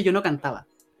 Porque antes yo no cantaba.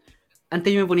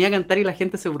 Antes yo me ponía a cantar y la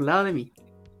gente se burlaba de mí.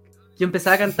 Yo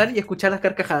empezaba a cantar y a escuchar las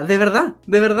carcajadas. De verdad,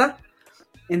 de verdad.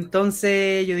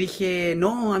 Entonces yo dije,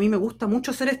 no, a mí me gusta mucho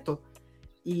hacer esto.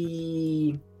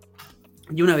 Y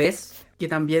una vez, que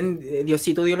también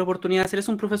Diosito dio la oportunidad de hacer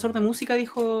eso, un profesor de música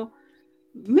dijo,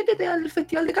 métete al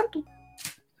festival de canto.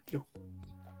 Yo,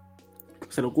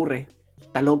 se le ocurre,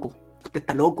 está loco, usted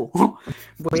está loco.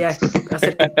 Voy a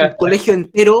hacer que el colegio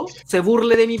entero se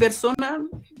burle de mi persona.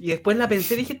 Y después la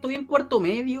pensé, dije, estoy en cuarto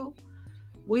medio,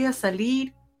 voy a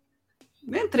salir.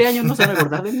 En 3 años no se van a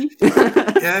acordar de mí.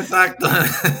 Exacto.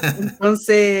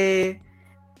 Entonces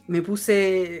le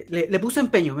puse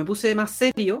empeño, me puse más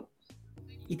serio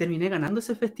y terminé ganando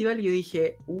ese festival y yo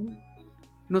dije,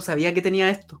 no sabía que tenía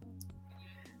esto.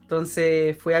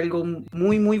 Entonces fue algo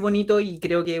muy, muy bonito y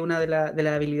creo que una de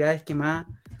las habilidades que más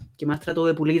trato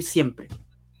de pulir siempre.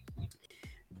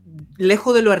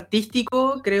 Lejos de lo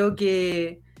artístico, creo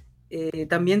que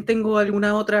también tengo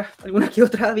algunas que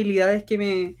otras habilidades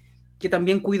que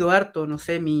también cuido harto, no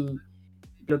sé,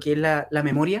 lo que es la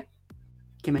memoria,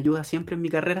 que me ayuda siempre en mi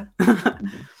carrera.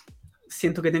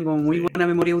 Siento que tengo muy buena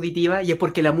memoria auditiva y es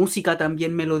porque la música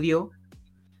también me lo dio.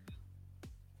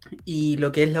 Y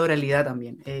lo que es la oralidad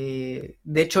también.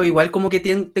 De hecho, igual como que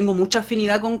tengo mucha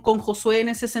afinidad con Josué en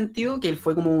ese sentido, que él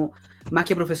fue como, más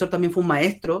que profesor, también fue un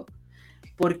maestro,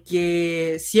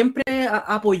 porque siempre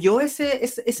apoyó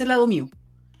ese lado mío,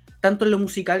 tanto en lo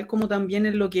musical como también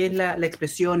en lo que es la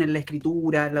expresión, en la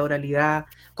escritura, la oralidad,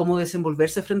 cómo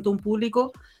desenvolverse frente a un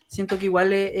público. Siento que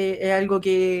igual es algo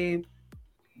que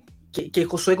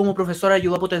Josué como profesor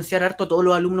ayudó a potenciar harto a todos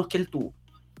los alumnos que él tuvo.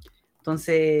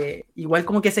 Entonces, igual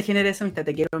como que se genera esa amistad.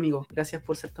 Te quiero, amigo. Gracias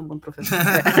por ser tan buen profesor.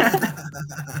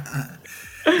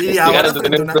 Y ahora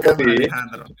frente a una cámara,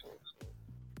 Alejandro.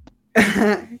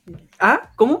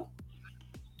 ¿Ah? ¿Cómo?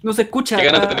 No se escucha.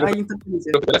 Hay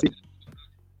interferencia.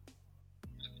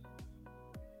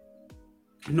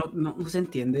 No se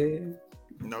entiende.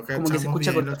 No Como que se cachamos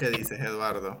escucha bien cortado. lo que dices,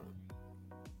 Eduardo.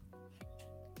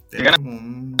 Qué Tienes ganas como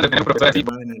un de tener un profesor así,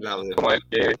 problema en el audio. como el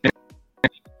que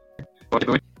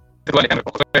tuviste tú, Alejandro,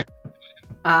 con José.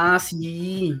 Ah,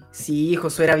 sí,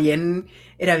 Josué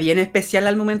era bien especial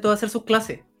al momento de hacer sus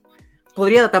clases.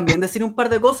 Podría también decir un par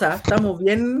de cosas, estamos muy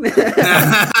a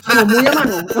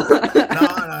mano.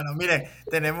 No, mire,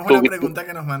 tenemos una pregunta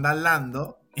que nos manda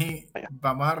Lando y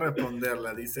vamos a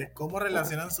responderla. Dice, ¿cómo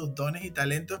relacionan sus dones y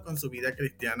talentos con su vida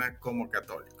cristiana como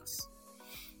católicos?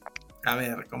 A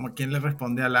ver, ¿quién le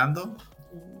responde a Lando?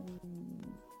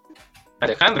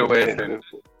 Alejandro puede ser.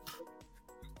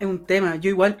 Es un tema. Yo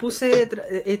igual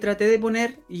traté de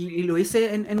poner, y lo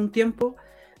hice en un tiempo,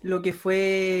 lo que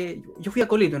fue... Yo fui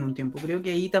acólito en un tiempo, creo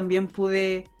que ahí también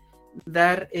pude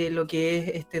dar lo que es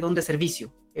este don de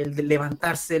servicio, el de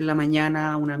levantarse en la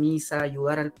mañana a una misa,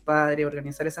 ayudar al padre,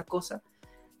 organizar esas cosas.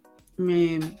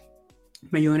 Me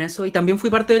ayudó en eso, y también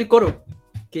fui parte del coro,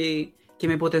 que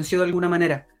me potenció de alguna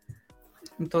manera.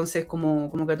 Entonces,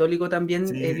 como católico también,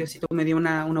 Sí. Diosito me dio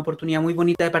una oportunidad muy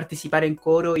bonita de participar en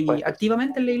coro y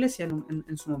activamente en la iglesia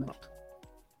en su momento.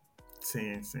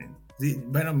 Sí.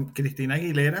 Bueno, Cristina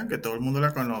Aguilera, que todo el mundo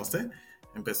la conoce,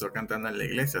 empezó cantando en la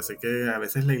iglesia, así que a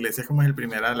veces la iglesia es como la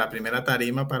primera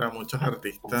tarima para muchos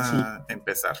artistas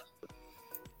empezar.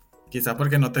 Quizás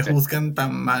porque no te juzgan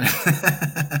tan mal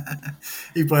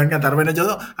y pueden cantar. Bueno,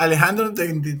 Alejandro,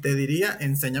 te diría,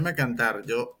 enséñame a cantar.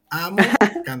 Yo amo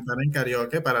cantar en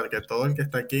karaoke, para que todo el que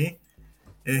está aquí,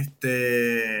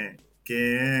 que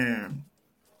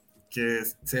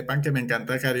sepan que me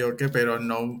encanta el karaoke, pero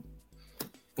no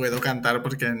puedo cantar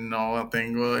porque no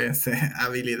tengo esa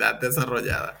habilidad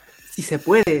desarrollada. Sí se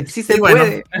puede. Bueno,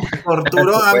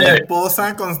 torturo a mi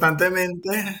esposa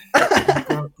constantemente.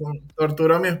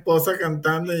 Torturo a mi esposa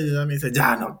cantando y ella me dice,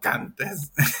 ya no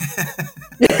cantes.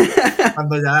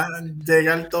 Cuando ya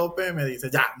llega al tope me dice,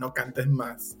 ya no cantes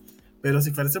más. Pero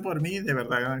si fuese por mí, de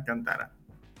verdad cantara.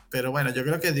 Pero bueno, yo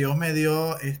creo que Dios me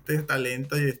dio este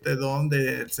talento y este don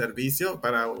del servicio.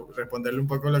 Para responderle un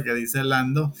poco lo que dice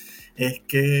Lando, es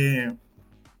que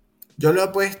yo lo he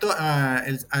puesto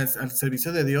al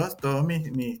servicio de Dios, todos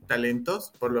mis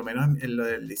talentos, por lo menos en lo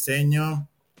del diseño,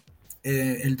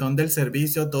 el don del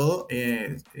servicio, todo.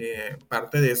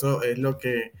 Parte de eso es lo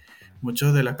que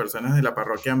muchas de las personas de la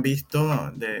parroquia han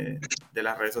visto, de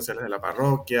las redes sociales de la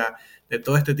parroquia, de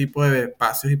todo este tipo de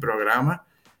espacios y programas.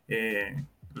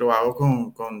 Lo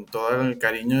hago con todo el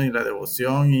cariño y la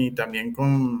devoción, y también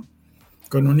con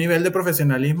un nivel de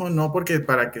profesionalismo, no porque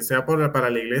para que sea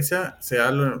para la iglesia sea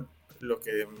lo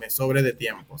que me sobre de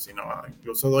tiempo, sino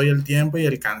incluso doy el tiempo y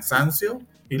el cansancio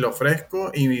y lo ofrezco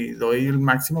y doy el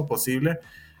máximo posible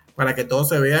para que todo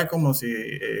se vea como si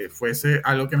fuese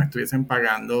algo que me estuviesen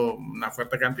pagando una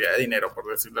fuerte cantidad de dinero, por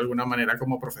decirlo de alguna manera,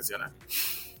 como profesional.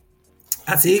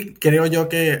 Así creo yo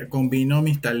que combino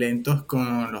mis talentos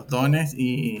con los dones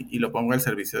y lo pongo al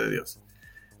servicio de Dios.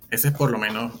 Ese es por lo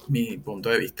menos mi punto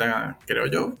de vista. Creo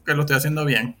yo que lo estoy haciendo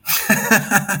bien.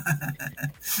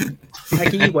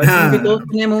 Aquí igual como que todos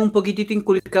tenemos un poquitito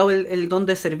inculcado el don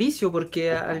de servicio,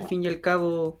 porque al fin y al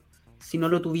cabo, si no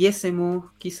lo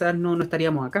tuviésemos, quizás no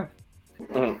estaríamos acá.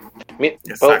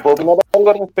 ¿Puedo opinar algo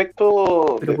al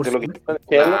respecto de lo que estás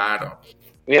diciendo? Claro.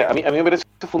 Mira, a mí me parece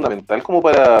fundamental como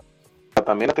para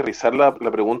también aterrizar la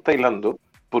pregunta, hilando,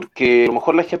 porque a lo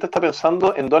mejor la gente está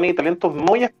pensando en dones y talentos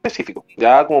muy específicos,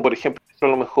 ya como por ejemplo a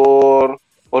lo mejor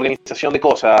organización de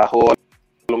cosas o a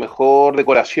lo mejor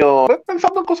decoración,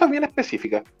 pensando en cosas bien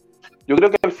específicas. Yo creo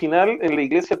que al final en la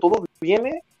iglesia todo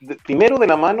viene primero de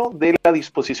la mano de la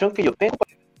disposición que yo tengo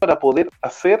para poder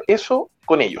hacer eso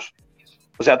con ellos.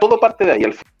 O sea, todo parte de ahí.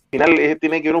 Al final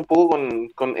tiene que ver un poco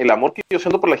con el amor que yo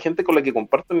siento por la gente con la que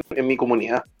comparto en mi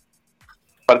comunidad.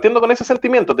 Partiendo con ese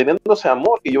sentimiento, teniendo ese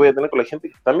amor que yo voy a tener con la gente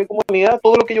que está en mi comunidad,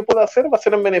 todo lo que yo pueda hacer va a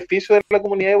ser en beneficio de la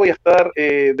comunidad y voy a estar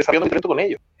desarrollando mi talento con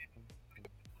ellos.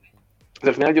 Entonces,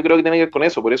 al final yo creo que tiene que ver con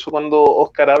eso. Por eso cuando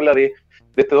Oscar habla de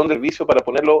este don del servicio, para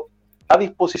ponerlo a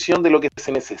disposición de lo que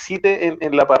se necesite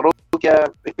en la parroquia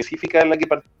específica en la que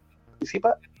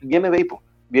participa, viene de ahí,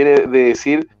 viene de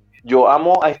decir, yo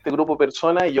amo a este grupo de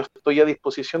personas y yo estoy a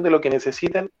disposición de lo que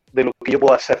necesiten, de lo que yo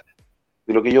puedo hacer,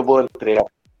 de lo que yo puedo entregar.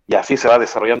 Y así se va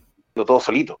desarrollando todo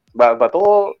solito. Va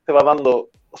todo, te va dando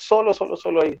solo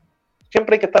ahí.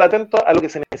 Siempre hay que estar atento a lo que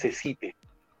se necesite.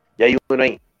 Y hay uno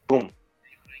ahí, ¡pum!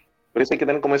 Por eso hay que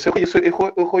tener como ese ojo. Y ese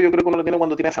ojo yo creo que uno lo tiene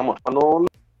cuando tiene ese amor. Cuando uno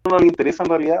no le interesa en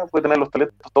realidad, puede tener los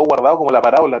talentos todos guardados como la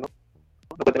parábola, ¿no?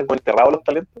 No puede tener como enterrados los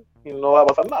talentos y no va a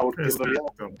pasar nada, porque en realidad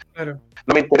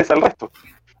no me interesa el resto.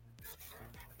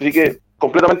 Así que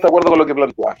completamente de acuerdo con lo que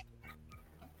planteaba.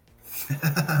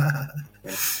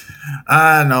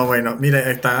 No, bueno,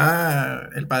 mire, está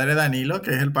el padre Danilo,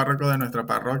 que es el párroco de nuestra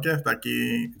parroquia, está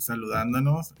aquí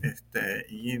saludándonos,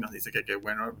 y nos dice que qué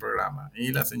bueno el programa.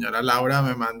 Y la señora Laura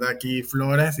me manda aquí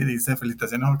flores y dice: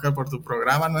 felicitaciones, Oscar, por tu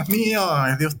programa. No es mío,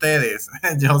 es de ustedes.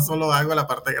 Yo solo hago la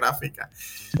parte gráfica.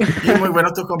 Y muy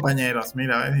buenos tus compañeros,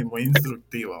 mira, ves, y muy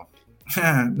instructivo.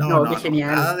 No, qué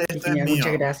genial, nada de esto es mío.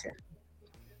 muchas gracias.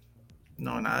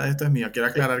 No, nada de esto es mío. Quiero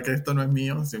aclarar que esto no es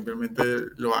mío, simplemente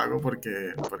lo hago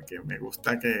porque me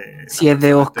gusta que... Si es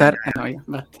de Oscar, no, ya,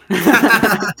 basta.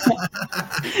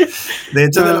 De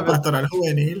hecho, de la pastoral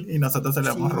juvenil, y nosotros se le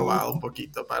hemos robado un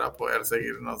poquito para poder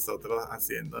seguir nosotros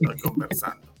haciéndolo y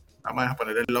conversando. Vamos a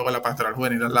poner el logo de la pastoral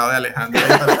juvenil al lado de Alejandro.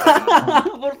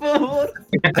 Por favor.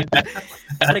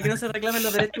 Para que no se reclamen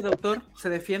los derechos de autor, ¿se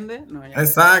defiende? No, ya.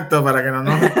 Exacto, para que no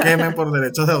nos quemen por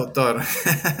derechos de autor.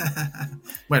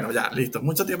 Bueno, ya, listo.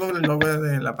 Mucho tiempo con el logo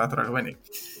de la pastoral juvenil.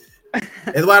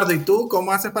 Eduardo, ¿y tú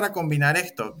cómo haces para combinar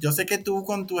esto? Yo sé que tú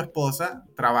con tu esposa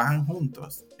trabajan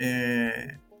juntos.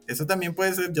 Eso también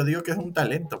puede ser, yo digo que es un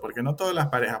talento, porque no todas las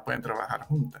parejas pueden trabajar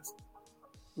juntas.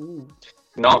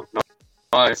 No,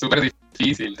 es súper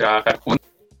difícil trabajar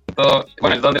juntos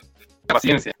con el don de la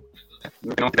paciencia.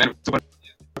 Lo tenemos que tener súper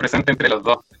presente entre los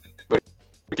dos,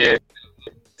 porque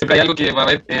siempre hay algo que va a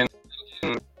haber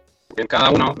en cada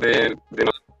uno de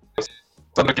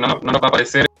nosotros que no nos va a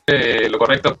parecer lo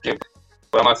correcto que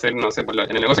podamos hacer, no sé,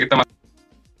 en el negocio que estamos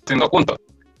haciendo juntos,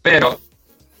 pero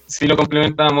si lo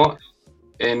complementamos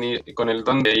con el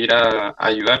don de ir a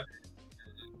ayudar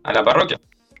a la parroquia.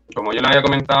 Como yo lo había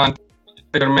comentado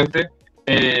anteriormente,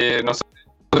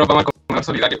 nosotros vamos al comedor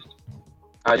solidario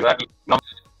a ayudar. No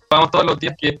vamos todos los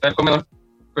días que está el comedor,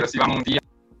 pero sí vamos un día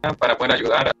para poder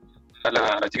ayudar a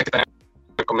las chicas que están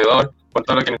en el comedor con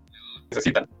todo lo que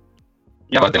necesitan.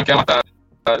 Y aparte nos quedamos hasta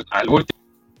al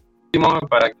último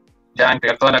para ya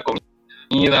entregar toda la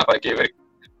comida, para que ver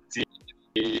si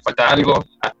falta algo.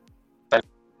 Hasta el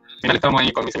final estamos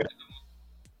ahí con mi señora.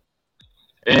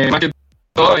 Más que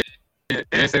todo es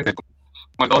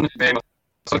como el don de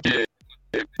nosotros que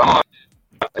vamos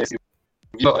a decir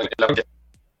en la parroquia.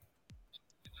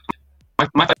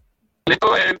 Más talento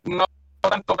no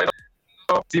tanto, pero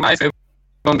sí más ese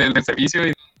don del servicio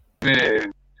y de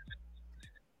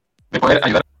poder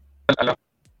ayudar a las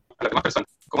demás personas,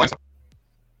 como eso.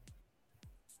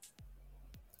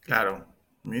 Claro,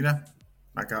 mira,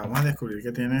 acabamos de descubrir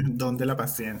que tienes don de la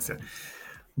paciencia.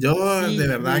 Yo de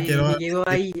verdad quiero... Me quedó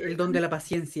ahí el don de la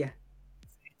paciencia.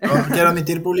 Quiero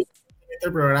admitir públicamente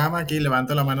el programa, aquí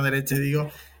levanto la mano derecha y digo,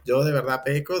 yo de verdad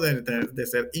peco de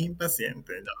ser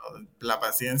impaciente. La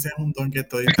paciencia es un don que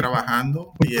estoy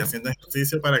trabajando y haciendo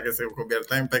ejercicio para que se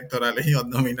convierta en pectorales y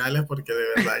abdominales, porque de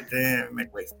verdad que me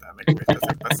cuesta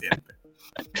ser paciente.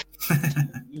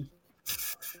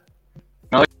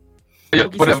 No,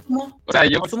 yo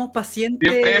somos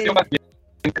pacientes. Siempre he sido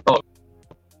paciente todo.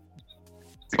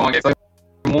 Así como que soy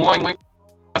muy, muy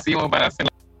pasivo para hacer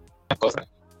las cosas.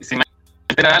 Y si me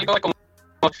altera algo, es como...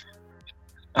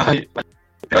 Ay,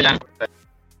 pero ya,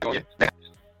 como que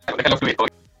déjalo fluir,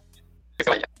 que se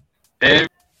vaya.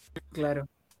 Claro.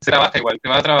 Se trabaja igual, se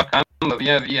va trabajando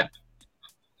día a día.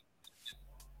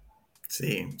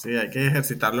 Sí, hay que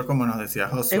ejercitarlo como nos decía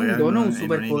Josué. Es un don o un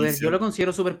superpoder. Yo lo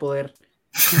considero superpoder.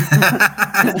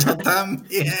 Yo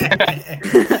también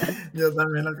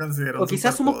lo considero. O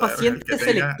quizás somos pacientes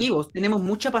selectivos. Tenemos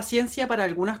mucha paciencia para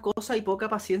algunas cosas y poca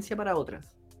paciencia para otras.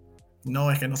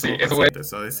 No, es que no somos pacientes,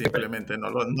 eso es simplemente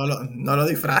no lo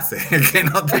disfraces, es que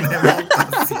no tenemos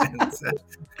paciencia.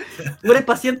 ¿Tú eres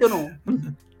paciente o no?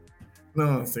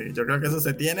 No, sí, yo creo que eso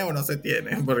se tiene o no se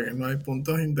tiene, porque no hay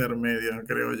puntos intermedios,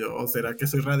 creo yo. O será que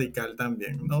soy radical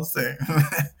también, no sé.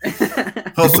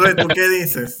 Josué, ¿tú qué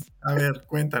dices? A ver,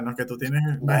 cuéntanos, que tú tienes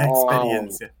más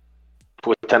experiencia.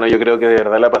 Pucha, no, yo creo que de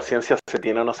verdad la paciencia se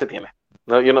tiene o no se tiene.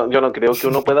 No, yo no creo que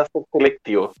uno pueda ser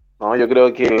selectivo. No, yo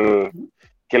creo que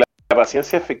la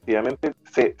paciencia efectivamente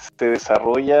se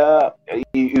desarrolla,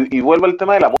 y vuelvo al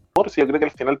tema del amor, si yo creo que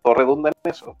al final todo redunda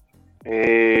en eso.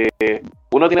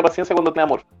 Uno tiene paciencia cuando tiene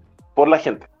amor por la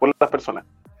gente, por las personas.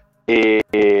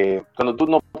 Cuando tú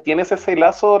no tienes ese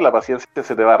lazo, la paciencia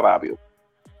se te va rápido.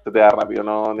 Ya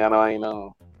no hay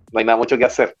nada mucho que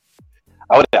hacer.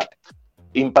 Ahora,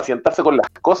 impacientarse con las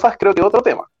cosas creo que es otro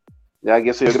tema. Ya que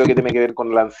eso yo creo que tiene que ver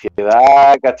con la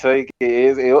ansiedad, ¿cachai? Que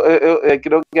es,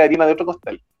 creo que harina de otro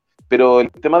costal. Pero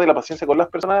el tema de la paciencia con las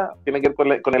personas tiene que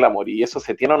ver con el amor, y eso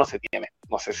se tiene o no se tiene.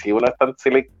 No sé si uno es tan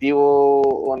selectivo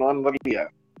o no en realidad.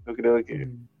 Yo creo que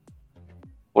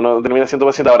uno termina siendo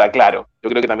paciente. Ahora, claro, yo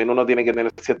creo que también uno tiene que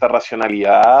tener cierta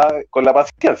racionalidad con la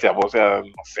paciencia. Pues, o sea,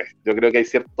 no sé, yo creo que hay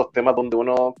ciertos temas donde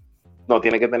uno No,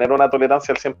 tiene que tener una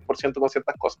tolerancia al 100% con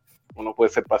ciertas cosas. Uno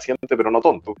puede ser paciente, pero no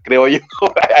tonto, creo yo.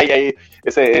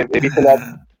 ¿Viste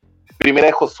la primera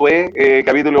de Josué,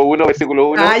 capítulo 1, versículo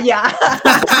 1? ¡Ah, ya!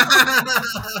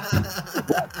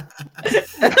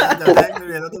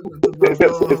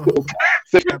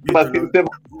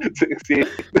 Sí.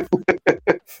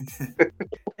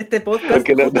 Este podcast,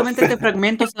 justamente este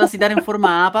fragmento se va a citar en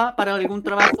forma APA para algún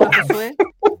trabajo de Josué.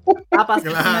 APA,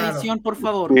 una edición, por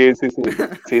favor.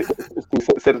 Sí,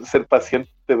 ser paciente,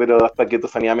 pero hasta que tu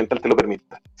sanidad mental te lo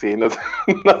permita. Sí, no sé.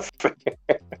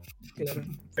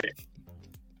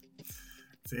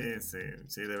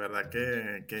 Sí, de verdad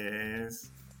que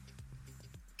es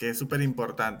súper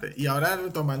importante. Y ahora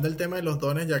retomando el tema de los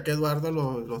dones, ya que Eduardo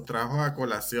los trajo a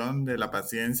colación de la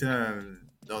paciencia, el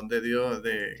don de Dios,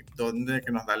 de donde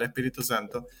que nos da el Espíritu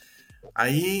Santo,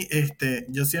 ahí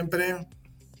yo siempre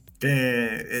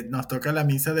que nos toca la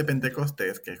misa de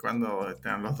Pentecostés, que es cuando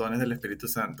están los dones del Espíritu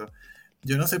Santo.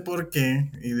 Yo no sé por qué,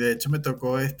 y de hecho me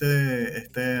tocó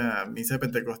esta misa de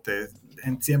Pentecostés,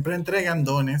 siempre entregan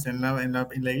dones en la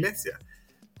iglesia.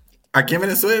 Allá en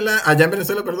Venezuela,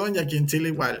 perdón, y aquí en Chile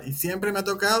igual. Y siempre me ha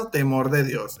tocado temor de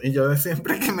Dios. Y yo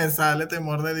siempre que me sale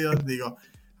temor de Dios, digo,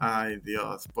 ay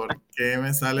Dios, ¿por qué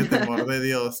me sale temor de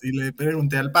Dios? Y le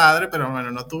pregunté al padre, pero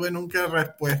bueno, no tuve nunca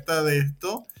respuesta de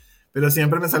esto, pero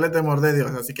siempre me sale temor de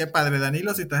Dios. Así que Padre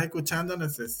Danilo, si estás escuchando,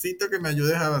 necesito que me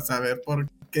ayudes a saber por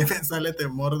qué me sale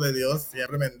temor de Dios.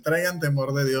 Siempre me entregan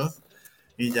temor de Dios.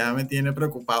 Y ya me tiene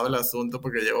preocupado el asunto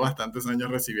porque llevo bastantes años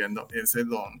recibiendo ese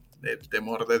don del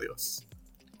temor de Dios.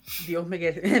 Dios me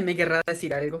querrá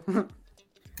decir algo.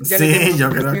 Sí,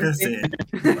 yo creo que sí.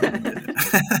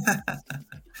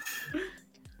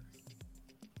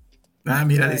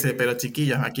 Mira, dice, pero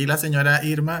chiquillos, aquí la señora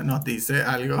Irma nos dice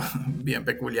algo bien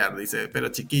peculiar. Dice, pero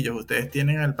chiquillos, ustedes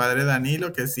tienen al padre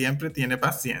Danilo que siempre tiene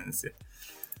paciencia.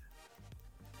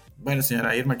 Bueno,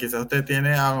 señora Irma, quizás usted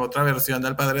tiene otra versión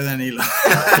del padre Danilo.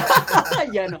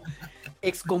 Ya no.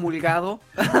 Excomulgado.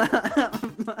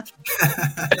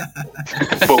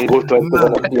 Con gusto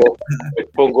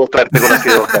haberte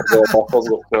conocido.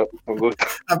 Con gusto.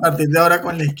 A partir de ahora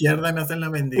con la izquierda me hacen la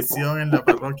bendición en la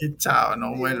parroquia y chao,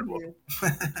 no vuelvo.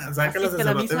 ¿Sabes que los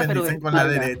sacerdotes bendicen con la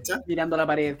derecha? Mirando a la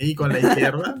pared. ¿Y con la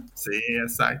izquierda? Sí,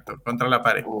 exacto, contra la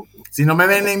pared. Si no me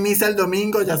ven en misa el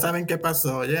domingo, ya saben qué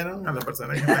pasó, ¿oyeron? A las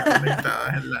personas que están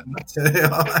conectadas en la noche de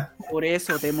hoy. Por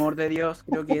eso, temor de Dios,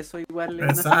 creo que eso igual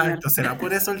es exacto, será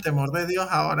por eso el temor de Dios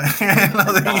ahora.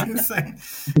 Lo dicen.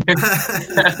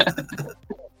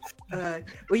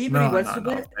 Oye, pero igual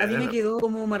a mí me quedó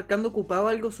como marcando ocupado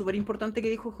algo súper importante que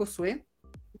dijo Josué,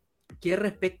 que es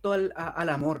respecto al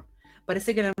amor.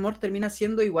 Parece que el amor termina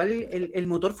siendo igual el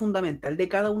motor fundamental de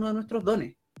cada uno de nuestros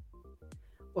dones.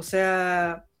 O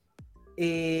sea,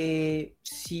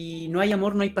 si no hay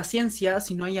amor no hay paciencia,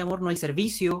 si no hay amor no hay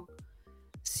servicio,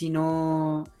 si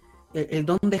no... El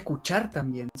don de escuchar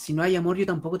también. Si no hay amor yo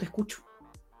tampoco te escucho.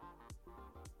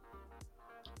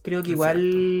 Creo que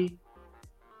igual...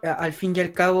 Al fin y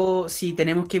al cabo, si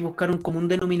tenemos que buscar un común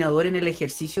denominador en el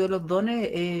ejercicio de los dones,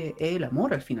 es el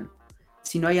amor al final.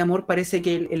 Si no hay amor, parece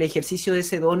que el ejercicio de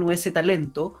ese don o ese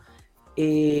talento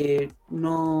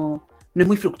no es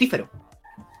muy fructífero.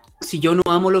 Si yo no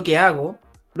amo lo que hago,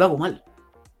 lo hago mal.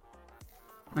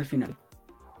 Al final.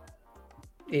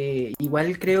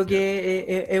 Igual creo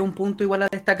que es un punto igual a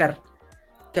destacar.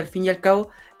 Que al fin y al cabo,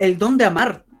 el don de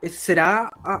amar,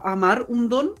 ¿será amar un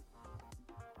don?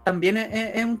 También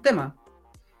es un tema,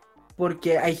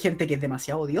 porque hay gente que es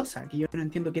demasiado odiosa, que yo no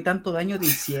entiendo qué tanto daño te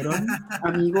hicieron,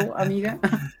 amigo, amiga.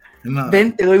 No,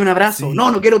 ven, te doy un abrazo. Sí.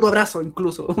 No quiero tu abrazo,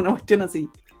 incluso, una cuestión así.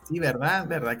 Sí,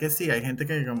 verdad que sí, hay gente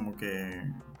que como que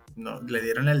no, le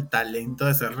dieron el talento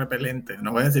de ser repelente.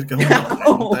 No voy a decir que es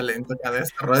un talento que ha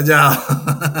desarrollado.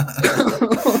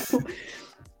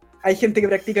 Hay gente que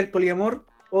practica el poliamor,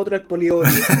 otro el poliodio.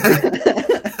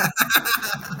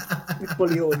 El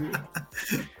poliodio.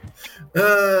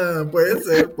 Puede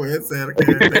ser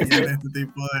que tengan este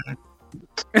tipo de...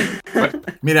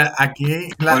 Mira, aquí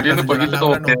la señora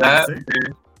Laura nos dice...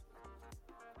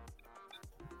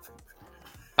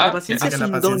 La paciencia es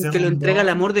un don que lo entrega el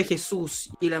amor de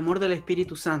Jesús y el amor del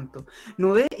Espíritu Santo.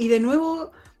 ¿No ve? Y de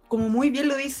nuevo, como muy bien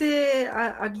lo dice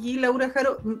aquí Laura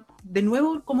Jaro, de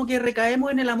nuevo como que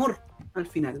recaemos en el amor al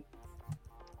final.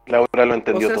 Laura lo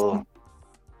entendió todo.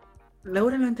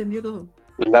 Laura lo entendió todo.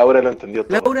 Laura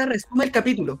resume el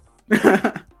capítulo.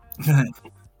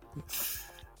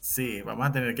 Sí, vamos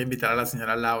a tener que invitar a la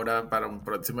señora Laura para un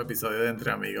próximo episodio de Entre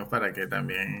Amigos para que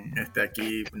también esté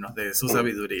aquí y nos dé su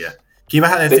sabiduría. ¿Qué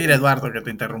ibas a decir, Eduardo, que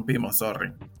te interrumpimos?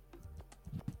 Sorry.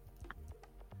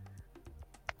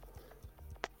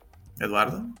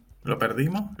 ¿Eduardo? ¿Lo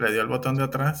perdimos? ¿Le dio el botón de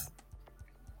atrás?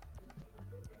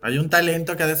 Hay un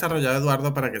talento que ha desarrollado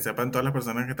Eduardo para que sepan todas las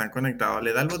personas que están conectados.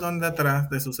 Le da el botón de atrás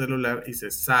de su celular y se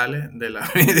sale de la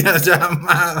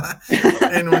videollamada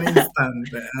en un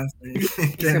instante.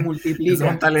 Así que se multiplica.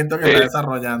 es un talento que está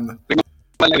desarrollando.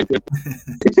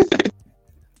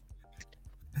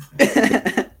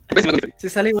 Se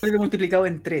sale y vuelve multiplicado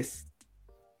en 3.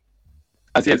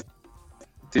 Así es.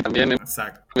 Sí, también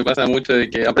Exacto. me pasa mucho de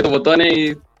que aprieto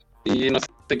botones y no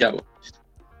sé qué hago.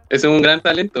 Ese es un gran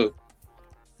talento.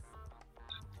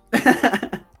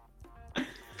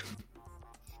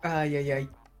 Ay.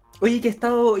 Oye, que ha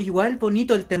estado igual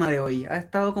bonito el tema de hoy. Ha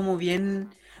estado como bien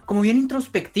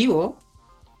introspectivo.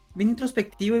 Bien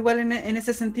introspectivo igual en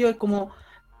ese sentido. Es como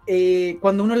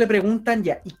cuando uno le preguntan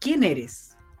ya, ¿y quién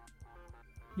eres?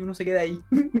 Y uno se queda ahí.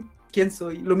 ¿Quién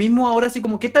soy? Lo mismo ahora, así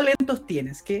como, ¿qué talentos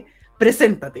tienes?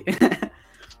 Preséntate.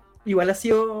 Igual ha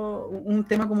sido un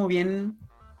tema como bien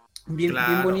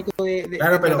Claro. bonito de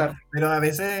Claro, tratar. pero a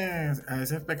veces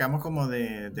pecamos como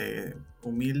de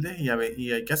humildes y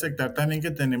hay que aceptar también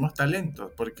que tenemos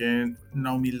talentos, porque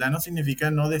la humildad no significa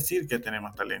no decir que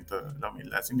tenemos talentos. La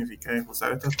humildad significa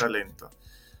usar estos talentos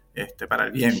para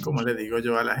el bien, como le digo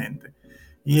yo a la gente.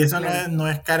 Y eso Claro. no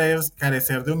es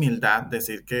carecer de humildad,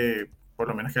 decir que por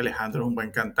lo menos que Alejandro es un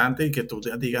buen cantante y que tú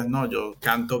digas, no, yo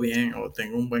canto bien o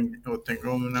tengo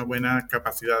una buena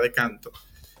capacidad de canto.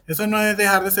 Eso no es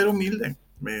dejar de ser humilde,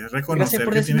 es reconocer Gracias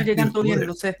por que decirme tienes que canto bien,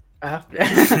 virtudes. lo sé.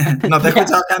 No te he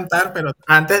escuchado cantar, pero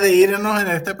antes de irnos en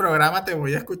este programa te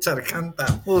voy a escuchar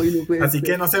cantar. Uy, no puede Así ser.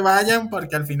 que no se vayan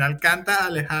porque al final canta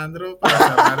Alejandro para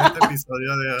cerrar este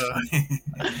episodio de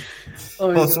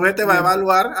hoy. Josué te va a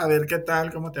evaluar a ver qué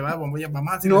tal, cómo te va. Vamos a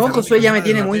hacer No, Josué ya me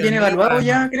tiene muy bien evaluado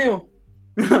ya, creo.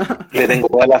 Le tengo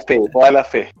toda la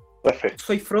fe.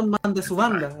 Soy frontman de su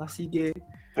banda, así que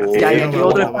Así ya que aquí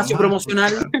otro espacio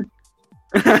promocional.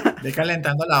 Ve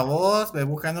calentando la voz, ve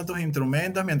buscando tus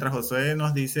instrumentos mientras Josué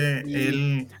nos dice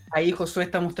Ahí Josué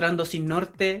está mostrando Sin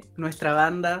Norte, nuestra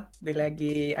banda, de la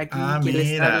que aquí quien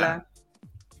les habla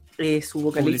su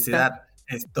vocalista. Publicidad.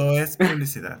 Esto es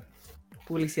publicidad.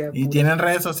 Publicidad Y pura. tienen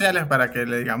redes sociales para que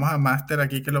le digamos a Master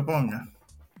aquí que lo ponga.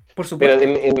 Por supuesto.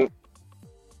 En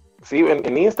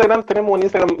Instagram tenemos un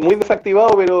Instagram muy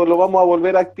desactivado, pero lo vamos a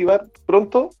volver a activar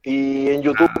pronto. Y en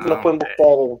YouTube nos pueden buscar.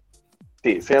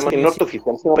 Sí, se llama Sin Norte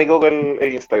Oficial, si no me equivoco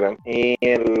el Instagram. Y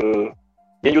en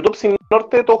YouTube Sin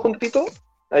Norte, todo juntito.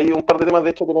 Hay un par de temas,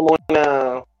 de hecho tenemos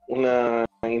una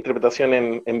interpretación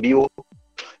en vivo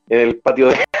en el patio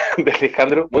de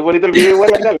Alejandro. Muy bonito el video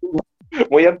igual acá,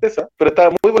 muy artesa, pero está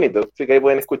muy bonito, así que ahí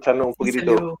pueden escucharnos un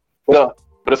poquitito. Bueno,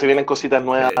 pero se vienen cositas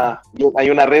nuevas, hay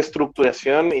una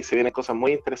reestructuración y se vienen cosas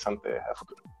muy interesantes a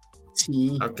futuro.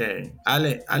 Sí. Ok,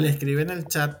 Ale, escribe en el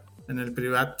chat, en el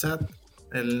private chat,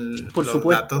 los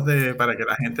datos para que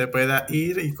la gente pueda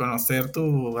ir y conocer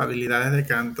tus habilidades de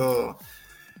canto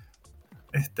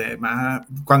más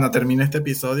cuando termine este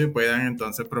episodio y puedan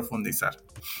entonces profundizar.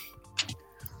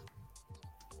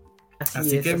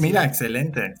 Así que mira,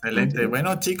 excelente.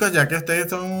 Bueno, chicos, ya que ustedes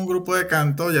son un grupo de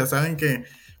canto, ya saben que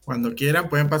cuando quieran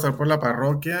pueden pasar por la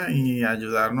parroquia y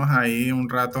ayudarnos ahí un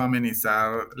rato a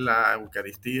amenizar la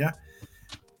Eucaristía.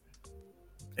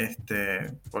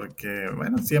 Porque,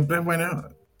 bueno, siempre es bueno,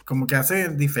 como que hace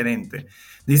diferente.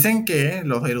 Dicen que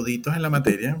los eruditos en la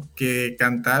materia, que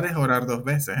cantar es orar 2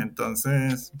 veces,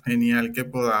 entonces genial que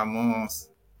podamos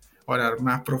orar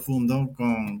más profundo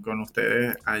con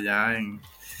ustedes allá en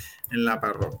la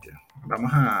parroquia.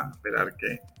 Vamos a esperar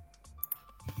que...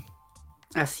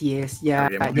 Así es, ya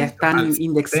están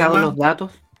indexados los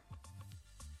datos.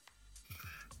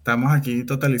 Estamos aquí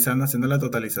haciendo la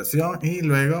totalización y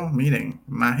luego, miren,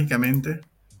 mágicamente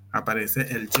aparece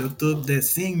el YouTube de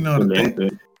Sin Norte,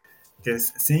 que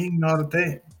es Sin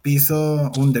Norte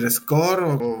piso underscore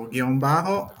o guión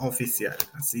bajo oficial.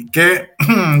 Así que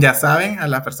ya saben, a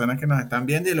las personas que nos están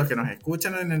viendo y los que nos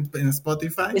escuchan en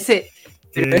Spotify. Ese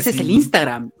es el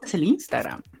Instagram. Es el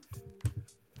Instagram.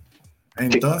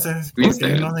 Entonces, ¿por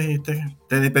qué nos dijiste?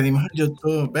 Te despedimos en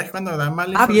YouTube. ¿Ves cuando dan mal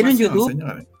información, ¿vieron YouTube?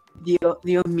 Señores?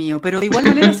 Dios mío, pero de igual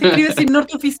manera se escribe Sin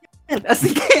Norte Oficial,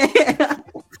 así que...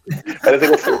 Parece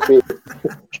que sí.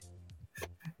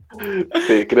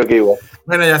 Sí, creo que igual.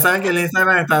 Bueno, ya saben que el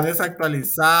Instagram está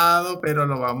desactualizado, pero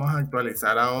lo vamos a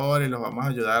actualizar ahora y los vamos a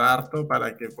ayudar harto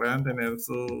para que puedan tener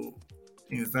su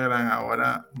Instagram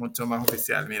ahora mucho más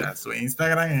oficial. Mira, su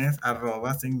Instagram es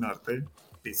 @sinnorte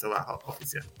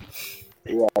 _oficial.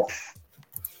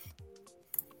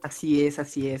 Así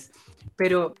es.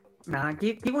 Pero, nada,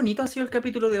 qué bonito ha sido el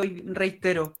capítulo de hoy,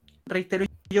 reitero.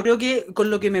 Yo creo que con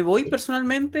lo que me voy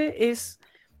personalmente es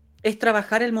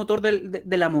trabajar el motor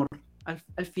del amor.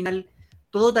 Al final,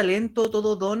 todo talento,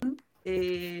 todo don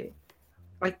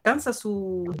alcanza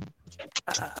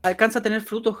a tener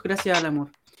frutos gracias al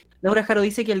amor. Laura Jaro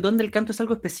dice que el don del canto es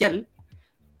algo especial,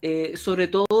 sobre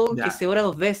todo que se ora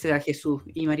 2 veces a Jesús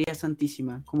y María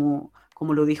Santísima, como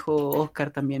lo dijo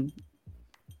Oscar también.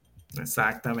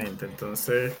 Exactamente,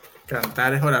 entonces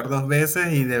cantar es orar 2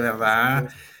 veces y de verdad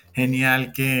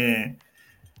genial que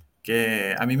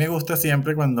a mí me gusta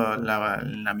siempre cuando en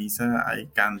la misa hay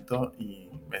canto y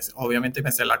obviamente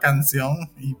me sé la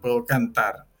canción y puedo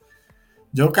cantar.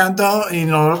 Yo canto y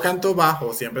no lo canto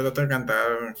bajo, siempre trato de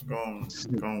cantar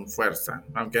con fuerza,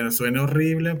 aunque no suene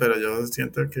horrible, pero yo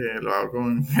siento que lo hago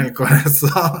con el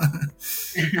corazón.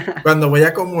 Cuando voy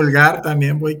a comulgar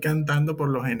también voy cantando por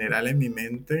lo general en mi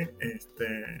mente,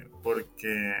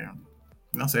 porque,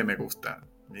 no sé, me gusta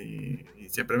y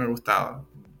siempre me ha gustado,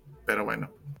 pero bueno.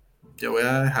 Yo voy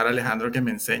a dejar a Alejandro que me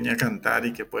enseñe a cantar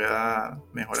y que pueda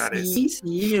mejorar eso.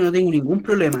 Sí, yo no tengo ningún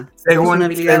problema. Según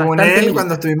él,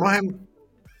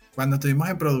 cuando estuvimos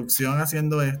en producción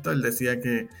haciendo esto, él decía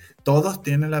que todos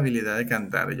tienen la habilidad de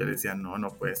cantar. Y yo le decía, no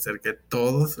puede ser que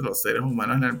todos los seres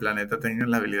humanos en el planeta tengan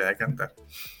la habilidad de cantar.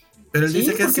 Pero él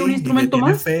dice que sí. Es un instrumento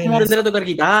más, como aprender a tocar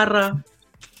guitarra,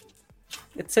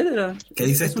 etcétera. ¿Qué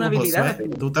dices tú, habilidad, Josué?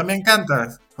 ¿Tú también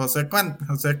cantas? ¿Josué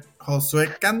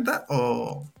canta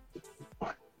o...?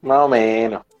 Más o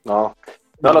menos, no.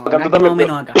 No, canto también. Más o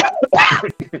menos acá.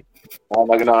 No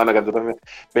canto también.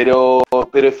 Pero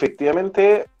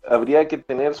efectivamente habría que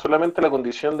tener solamente la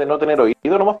condición de no tener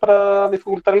oído nomás para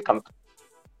dificultar el canto.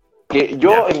 Que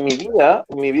yo en mi vida,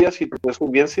 si te soy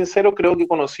bien sincero, creo que he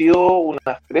conocido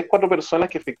unas 3, 4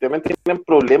 personas que efectivamente tienen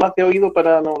problemas de oído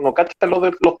para no cachar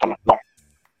los tonos, no.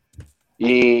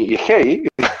 Y es heavy,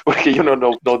 porque yo no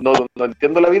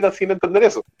entiendo la vida sin entender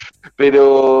eso.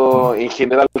 Pero en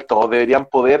general todos deberían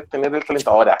poder tener el talento.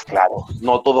 Ahora, claro,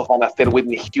 no todos van a ser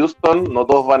Whitney Houston, no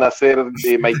todos van a ser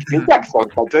Michael Jackson,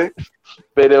 ¿sí?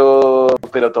 Pero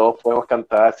todos podemos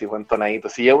cantar, si buen tonadito.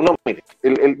 Si uno, mire,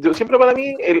 yo siempre para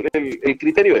mí el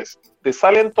criterio es, ¿te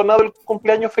sale entonado el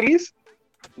cumpleaños feliz?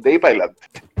 De ahí para adelante.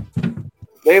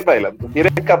 Si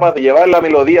eres capaz de llevar la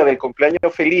melodía del cumpleaños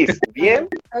feliz bien,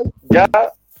 ya,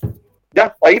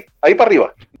 ahí para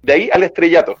arriba. De ahí al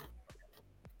estrellato.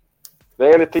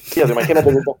 Imagínate que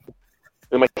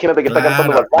está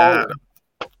cantando Bad Bunny.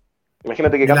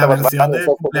 Imagínate que canta Bad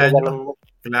Bunny.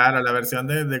 Claro, la versión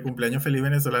de cumpleaños feliz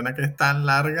venezolana que es tan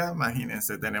larga,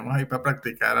 imagínense, tenemos ahí para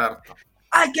practicar harto.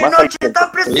 ¡Ay, qué noche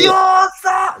tan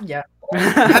preciosa! Ya.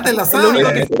 Ya te lo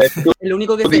sabes. El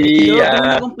único que se pidió de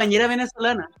una compañera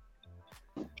venezolana.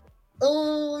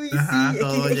 Uy, ajá, sí,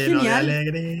 todo es lleno genial. de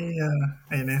alegría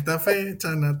en esta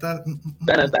fecha natal.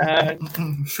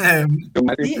 Sí, es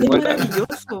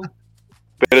maravilloso.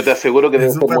 Pero te aseguro que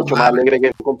debe ser mucho más alegre que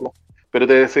el cumpleaños. Pero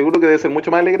te aseguro que debe ser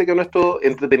mucho más alegre que nuestro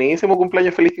entretenidísimo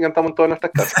cumpleaños feliz que cantamos en todas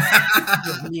nuestras casas.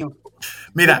 Dios mío.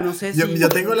 Mira, no sé yo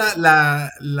tengo la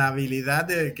habilidad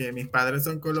de que mis padres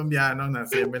son colombianos,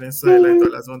 nací en Venezuela y todo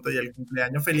el asunto, y el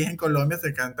cumpleaños feliz en Colombia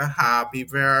se canta Happy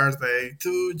Birthday to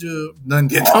you. No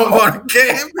entiendo por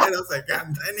qué, pero se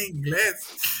canta en inglés.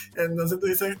 Entonces tú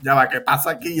dices, ya va, ¿qué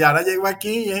pasa aquí? Y ahora llego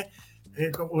aquí y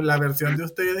es como la versión de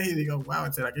ustedes y digo,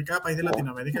 wow, ¿será que cada país de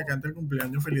Latinoamérica canta el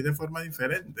cumpleaños feliz de forma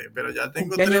diferente? Pero ya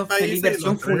tengo 3 países. Feliz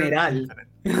versión funeral.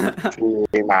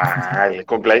 Sí, mal.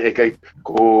 Cumpleaños.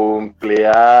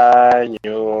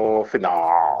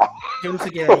 No. Yo no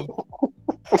sé qué hay.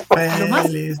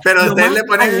 Feliz. Pero ustedes le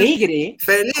ponen alegre.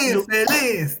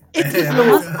 Feliz. Esto es lo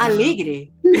más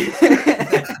alegre.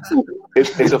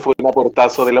 Eso fue un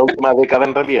aportazo de la última década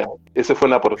en realidad. Ese fue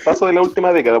un aportazo de la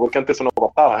última década, porque antes eso no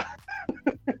pasaba.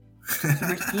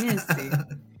 Imagínense.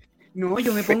 No,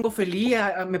 yo me pongo feliz,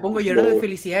 me pongo a llorar de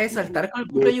felicidad de saltar con el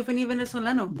cumpleaños feliz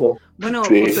venezolano. Bueno,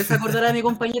 sí. Se acordará de mi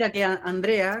compañera, que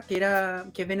Andrea,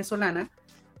 que es venezolana,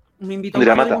 me invitó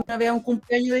una vez a un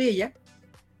cumpleaños de ella,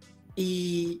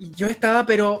 y yo estaba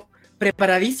pero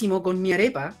preparadísimo con mi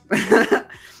arepa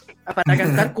para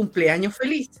cantar cumpleaños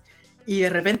feliz. Y de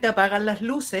repente apagan las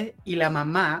luces y la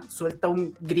mamá suelta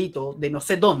un grito de no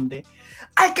sé dónde.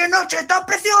 ¡Ay, qué noche tan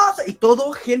preciosa! Y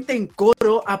todo gente en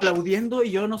coro aplaudiendo y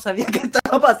yo no sabía qué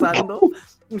estaba pasando.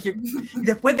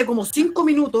 Después de como 5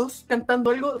 minutos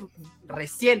cantando algo,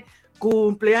 recién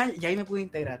cumpleaños, y ahí me pude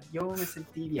integrar. Yo me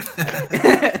sentí bien.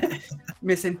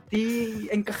 Me sentí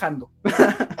encajando.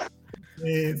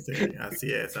 Sí,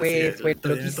 así es.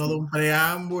 Tiene todo un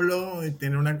preámbulo y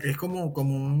tiene es como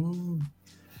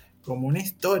una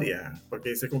historia, porque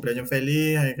dice cumpleaños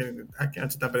feliz, qué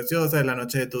noche tan preciosa, es la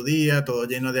noche de tu día, todo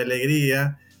lleno de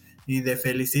alegría y de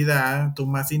felicidad, tus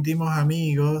más íntimos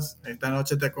amigos esta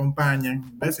noche te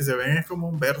acompañan. ¿Ves? Si se ven es como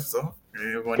un verso,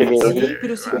 bonito. Sí,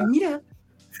 pero sí, mira.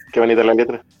 Qué bonita la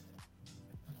letra.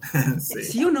 Sí.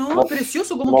 ¿Sí o no?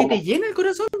 Precioso, como que te llena el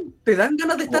corazón. Te dan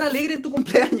ganas de estar alegre en tu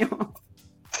cumpleaños.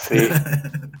 Sí.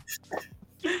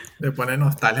 Le pone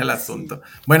nostalgia al asunto.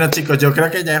 Bueno, chicos, yo creo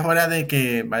que ya es hora de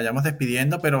que vayamos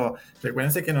despidiendo, pero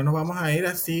recuérdense que no nos vamos a ir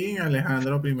así.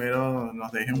 Alejandro primero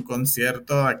nos deje un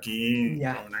concierto aquí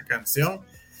con una canción.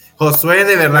 Josué,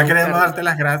 de verdad queremos darte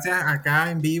las gracias acá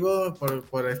en vivo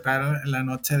por estar la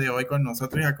noche de hoy con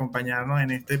nosotros y acompañarnos en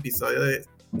este episodio de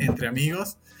Entre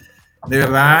Amigos. De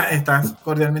verdad, estás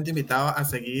cordialmente invitado a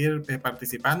seguir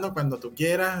participando cuando tú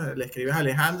quieras. Le escribes a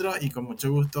Alejandro y con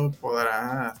mucho gusto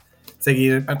podrás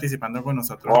seguir participando con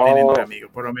nosotros en Entre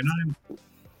Amigos. Por lo menos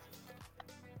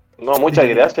No, muchas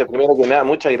gracias. Primero que nada,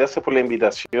 muchas gracias por la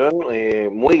invitación.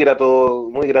 Muy grato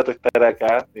estar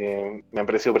acá. Me han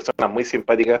parecido personas muy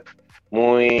simpáticas,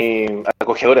 muy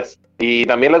acogedoras. Y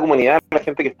también la comunidad, la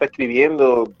gente que está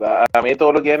escribiendo, a mí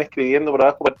todo lo que van escribiendo por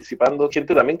abajo, participando,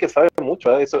 gente también que sabe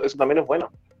mucho, ¿eh? Eso también es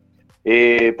bueno.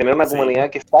 Tener una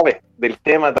comunidad que sabe del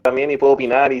tema también y puede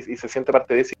opinar y se siente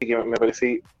parte de eso, y que me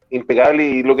parece impecable.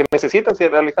 Y lo que necesitan, si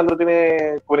Alejandro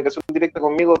tiene comunicación directa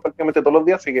conmigo prácticamente todos los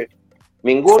días, así que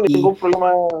ningún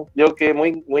problema. Yo que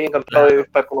muy encantado de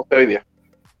estar con usted hoy día.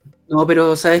 No,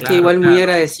 pero sabes que igual muy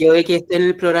agradecido de que esté en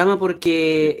el programa,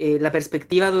 porque la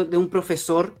perspectiva de un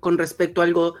profesor con respecto a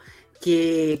algo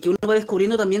que uno va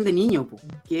descubriendo también de niño,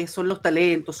 que son los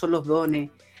talentos, son los dones,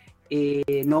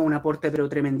 no un aporte pero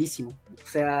tremendísimo. O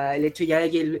sea, el hecho ya de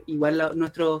que igual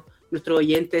nuestros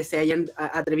oyentes se hayan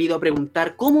atrevido a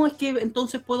preguntar cómo es que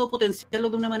entonces puedo potenciarlo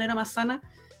de una manera más sana,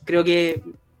 creo que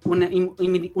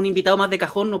un invitado más de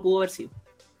cajón no pudo haber sido.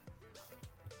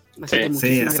 Así que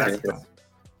muchísimas gracias.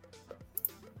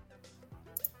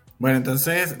 Bueno,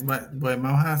 entonces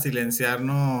vamos a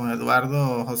silenciarnos,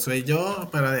 Eduardo, Josué y yo,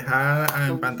 para dejar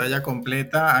en pantalla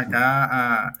completa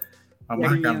acá.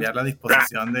 Vamos a cambiar la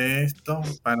disposición de esto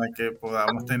para que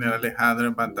podamos tener a Alejandro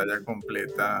en pantalla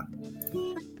completa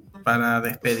para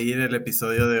despedir el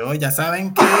episodio de hoy. Ya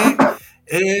saben que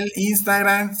el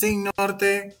Instagram sin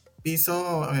norte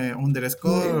piso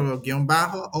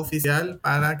 _ oficial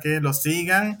para que lo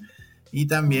sigan y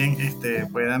también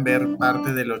puedan ver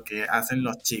parte de lo que hacen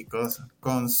los chicos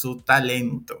con su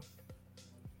talento.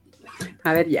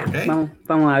 A ver, ya,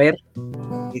 vamos a ver.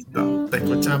 Listo, te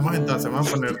escuchamos entonces. Vamos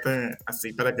a ponerte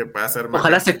así para que pueda ser más.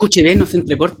 Ojalá se escuche bien, no se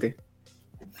entrecorte.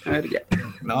 A ver, ya.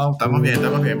 No, estamos bien.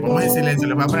 Vamos en silencio,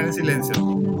 les voy a poner en silencio.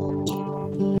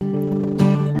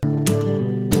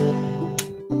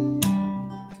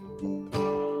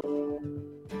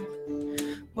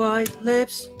 White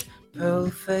lips,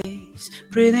 pearl face,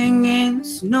 breathing in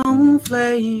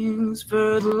snowflakes,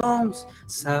 furlongs,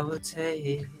 sour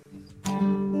taste.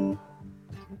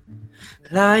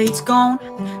 Lights gone,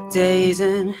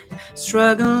 dazing,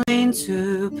 struggling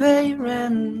to pay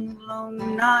rent,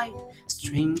 long night,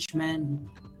 strange men.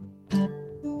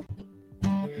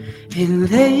 And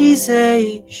they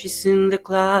say she's in the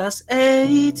class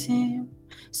 18,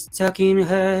 stuck in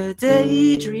her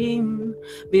daydream.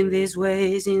 Been this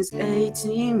way since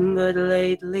 18, but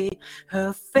lately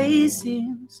her face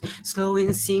seems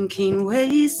slowing, sinking,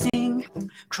 wasting,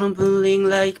 crumbling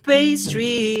like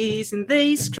pastries. And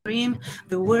they scream,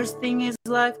 the worst thing is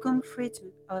life come free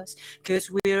to us,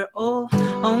 'cause we're all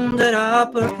on that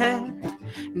upper head.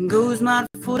 And goes mad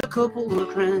for a couple of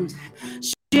grand.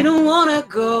 She don't wanna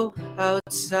go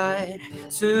outside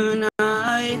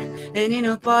tonight, and in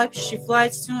a pipe she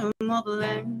flies to her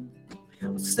motherland.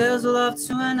 Sells love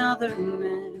to another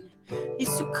man.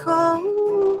 It's too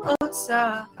cold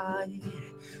outside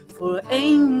for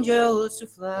angels to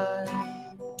fly.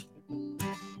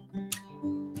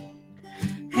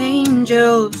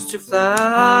 Angels to fly.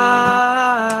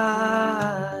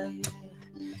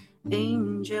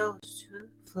 Angels to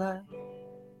fly.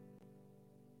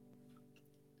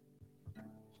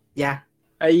 Ya,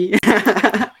 ahí.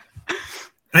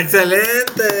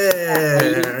 ¡Excelente!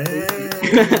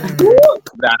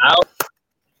 ¡Bravo!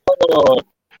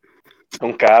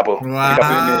 Un capo. Wow.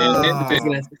 Muchas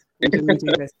gracias. Muchas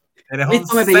gracias.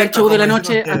 Listo, me pegué el show de la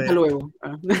noche. Hasta luego.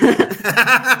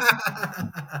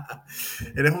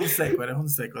 Eres un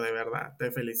seco, de verdad.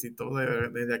 Te felicito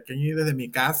desde aquí, desde mi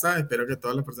casa. Espero que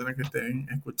todas las personas que estén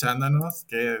escuchándonos,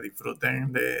 que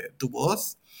disfruten de tu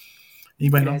voz. Y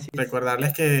bueno, gracias.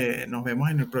 Recordarles que nos vemos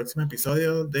en el próximo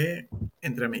episodio de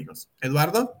Entre Amigos.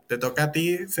 Eduardo, te toca a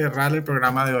ti cerrar el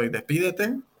programa de hoy.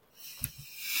 Despídete.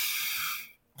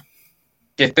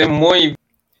 Que estén muy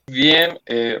bien.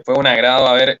 Fue un agrado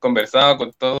haber conversado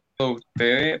con todos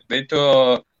ustedes. De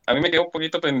hecho, a mí me quedó un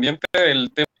poquito pendiente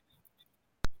del tema.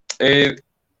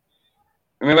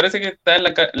 Me parece que está en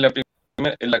la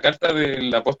en la carta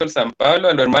del apóstol San Pablo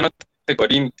a los hermanos de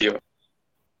Corintios.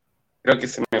 Creo que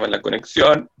se me va la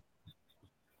conexión.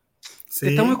 Sí.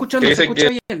 Te estamos escuchando, se escucha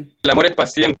bien. El amor es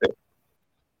paciente.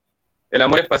 El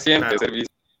amor es paciente, claro.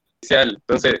 Servicial.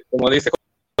 Entonces, como dice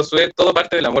Josué, todo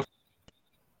parte del amor.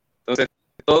 Entonces,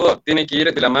 todo tiene que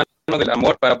ir de la mano del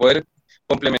amor para poder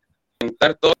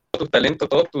complementar todos tus talentos,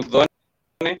 todos tus dones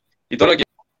y todo lo que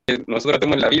nosotros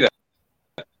tenemos en la vida.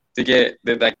 Así que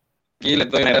desde aquí les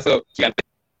doy un abrazo gigantesco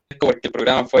porque el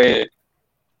programa fue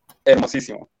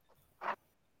hermosísimo.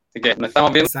 Así que nos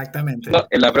estamos viendo exactamente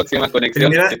en la próxima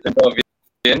conexión. Que estén todos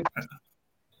bien.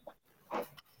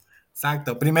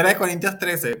 Exacto. Primera de Corintios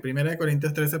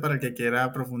 13 para el que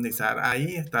quiera profundizar.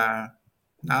 Ahí está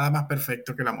nada más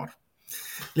perfecto que el amor.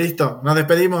 Listo, nos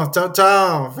despedimos. Chao,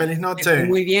 chao. Feliz noche.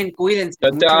 Muy bien, cuídense.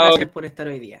 Chao, Muchas gracias por estar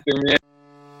hoy día. Bien.